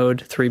fat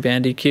mode,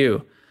 3-band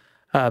EQ.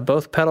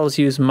 Both pedals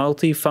use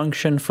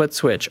multi-function foot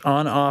switch,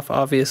 on, off,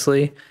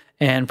 obviously,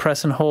 and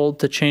press and hold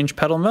to change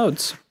pedal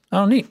modes.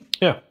 Oh, neat.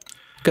 Yeah.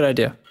 Good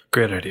idea.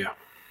 Great idea.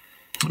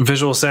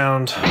 Visual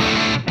sound.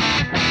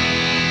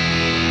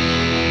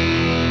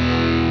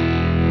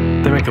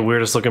 They make the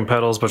weirdest looking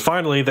pedals, but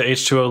finally the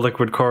H2O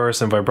liquid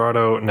chorus and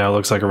vibrato now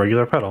looks like a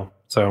regular pedal.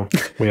 So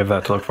we have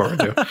that to look forward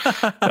to.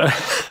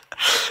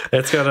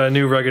 It's got a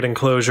new rugged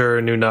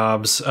enclosure, new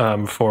knobs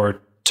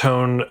for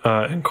tone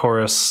and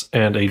chorus,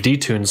 and a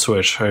detune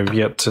switch. I've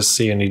yet to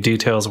see any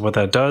details of what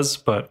that does,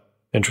 but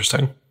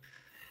interesting.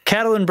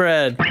 Cattle and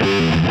Bread.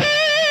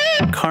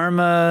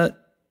 Karma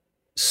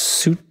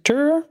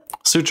Suture?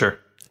 Suture.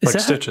 Like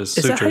stitches.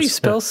 Is that how you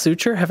spell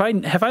suture? Have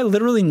I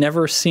literally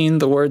never seen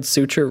the word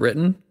suture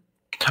written?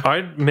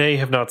 I may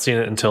have not seen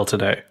it until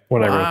today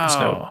when I wrote this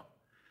note.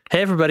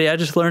 Hey, everybody, I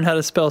just learned how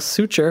to spell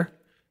suture.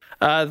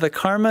 The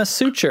Karma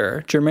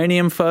Suture,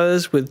 germanium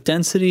fuzz with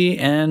density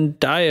and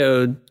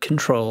diode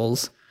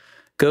controls.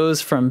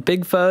 Goes from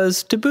big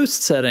fuzz to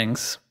boost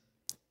settings.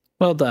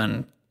 Well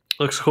done.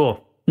 Looks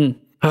cool. Here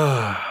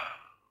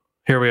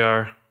we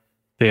are.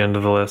 The end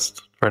of the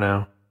list for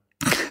now.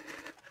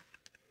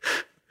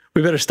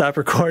 We better stop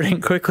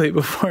recording quickly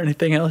before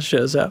anything else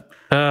shows up.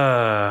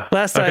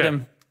 Last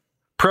item.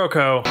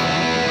 Proco.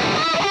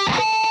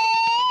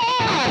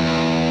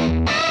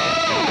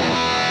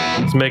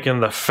 It's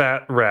making the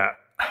Fat Rat.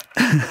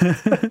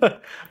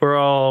 We're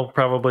all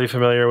probably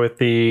familiar with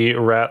the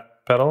Rat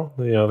pedal,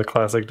 the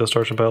classic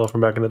distortion pedal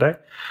from back in the day.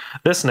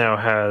 This now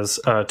has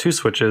 2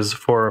 switches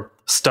for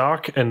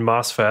stock and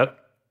MOSFET,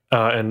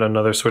 and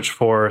another switch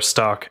for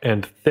stock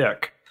and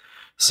thick.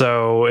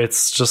 So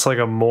it's just like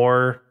a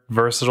more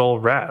versatile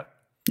Rat.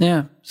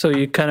 Yeah, so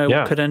you kind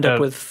of could end up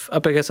with,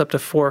 up to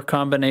 4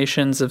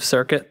 combinations of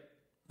circuit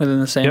within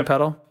the same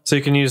pedal. So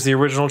you can use the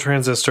original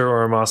transistor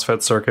or a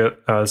MOSFET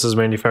circuit. This is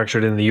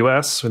manufactured in the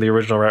US, where the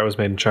original Rat was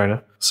made in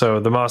China. So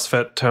the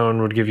MOSFET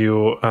tone would give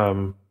you,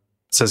 it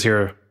says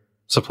here,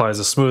 supplies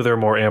a smoother,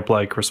 more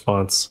amp-like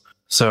response.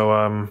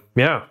 So,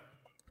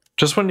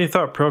 just when you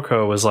thought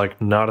Proco was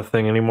like not a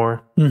thing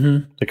anymore,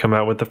 they come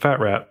out with the Fat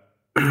Rat.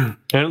 And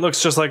it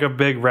looks just like a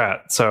big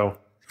rat, so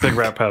big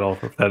rat pedal,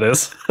 if that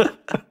is.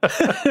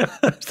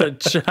 It's a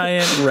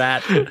giant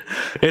rat.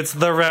 It's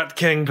the Rat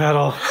King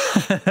pedal.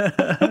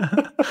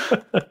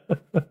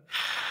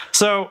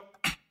 So,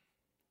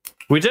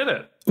 we did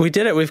it. We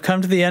did it. We've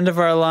come to the end of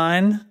our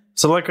line.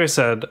 So, like I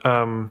said,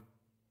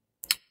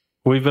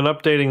 we've been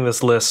updating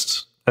this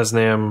list as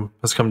NAMM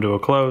has come to a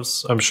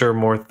close. I'm sure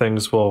more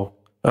things will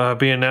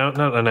be not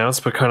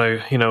announced, but kind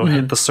of,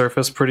 hit the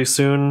surface pretty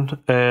soon.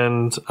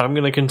 And I'm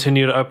going to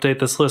continue to update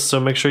this list. So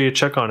make sure you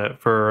check on it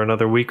for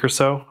another week or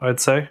so, I'd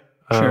say.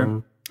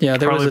 Sure.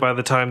 Probably by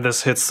the time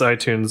this hits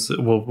iTunes,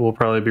 we'll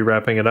probably be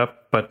wrapping it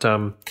up. But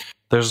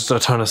there's a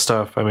ton of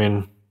stuff. I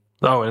mean,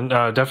 and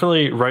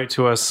definitely write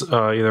to us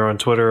either on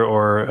Twitter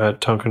or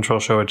at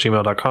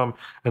tonecontrolshow@gmail.com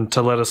and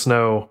to let us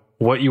know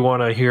what you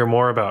want to hear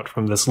more about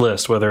from this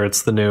list, whether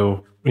it's the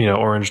new,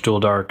 Orange Dual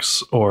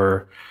Darks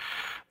or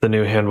the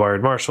new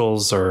hand-wired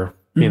Marshalls or,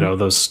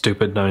 those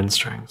stupid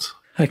 9-strings.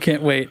 I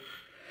can't wait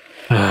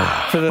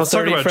for the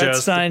 30 fret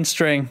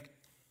 9-string.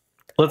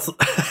 Let's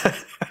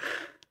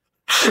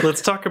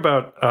talk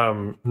about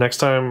next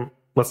time.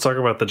 Let's talk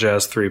about the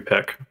Jazz 3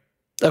 pick.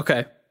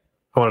 Okay.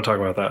 I want to talk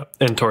about that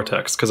in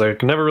Tortex because I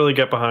can never really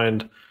get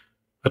behind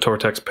a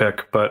Tortex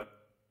pick, but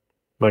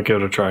might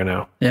give it a try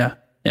now. Yeah.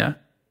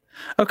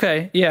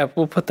 Okay. Yeah,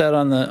 we'll put that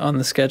on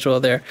the schedule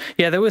there.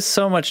 Yeah, there was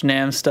so much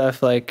NAMM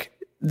stuff, like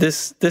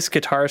this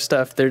guitar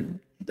stuff.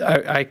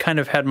 I kind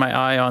of had my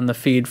eye on the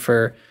feed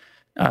for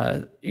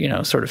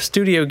sort of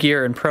studio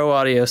gear and pro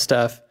audio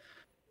stuff,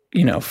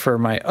 for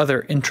my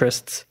other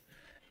interests,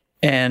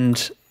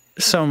 and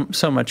so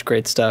much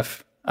great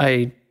stuff.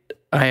 I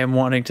am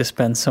wanting to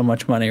spend so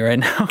much money right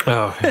now.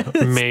 Oh,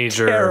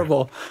 major.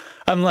 Terrible.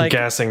 I'm like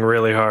gassing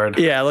really hard.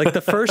 Yeah, like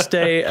the first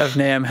day of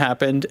NAMM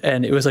happened,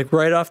 and it was like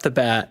right off the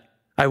bat.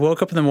 I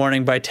woke up in the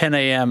morning. By 10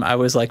 a.m., I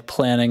was like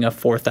planning a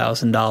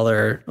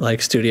 $4,000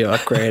 like studio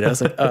upgrade. I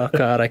was like, oh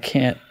god, I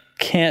can't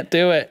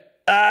do it.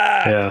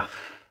 Yeah.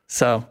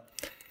 So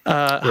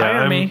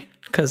hire me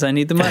because I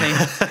need the money.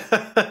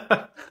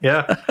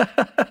 Yeah.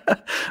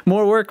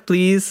 More work,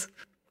 please.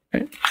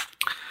 Right.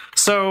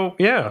 So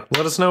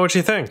let us know what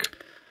you think.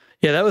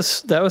 Yeah, that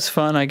was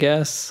fun, I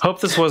guess.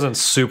 Hope this wasn't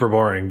super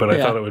boring, but I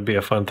thought it would be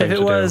a fun thing to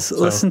do. If it was,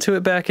 listen to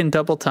it back in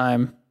double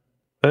time.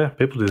 Yeah,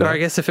 people do that. Or I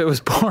guess if it was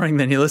boring,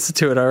 then you listened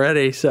to it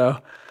already. So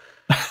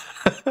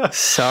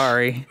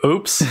sorry.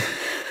 Oops.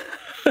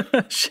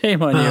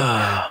 Shame on you.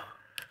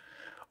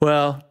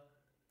 Well,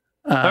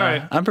 all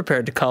right. I'm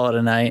prepared to call it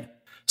a night.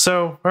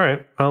 So, all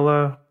right.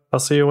 I'll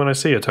see you when I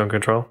see you, Tone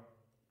Control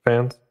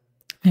fans.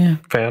 Yeah.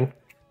 Fan.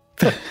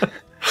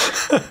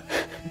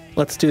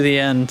 Let's do the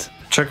end.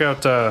 Check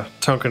out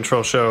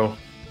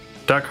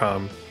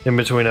tonecontrolshow.com in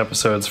between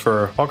episodes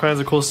for all kinds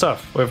of cool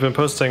stuff. We've been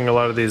posting a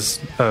lot of these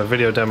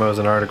video demos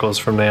and articles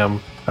from NAMM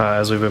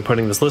as we've been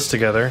putting this list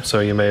together, so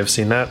you may have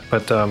seen that,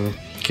 but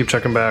keep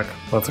checking back.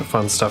 Lots of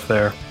fun stuff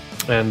there.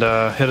 And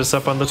hit us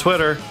up on the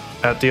Twitter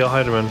at DL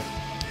Heidemann.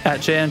 At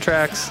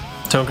JNTracks.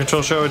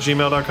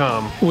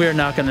 tonecontrolshow@gmail.com. We're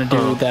not going to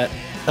do that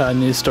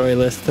news story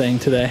list thing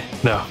today.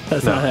 No,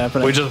 that's not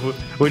happening.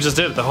 We just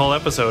did it. The whole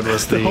episode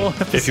was the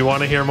if you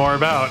want to hear more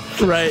about.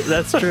 Right,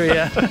 that's true.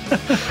 Yeah.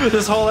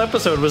 This whole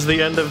episode was the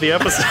end of the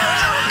episode.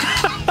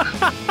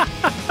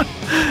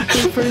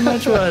 It pretty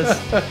much was.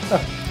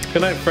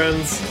 Good night,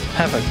 friends.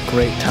 Have a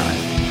great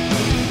time.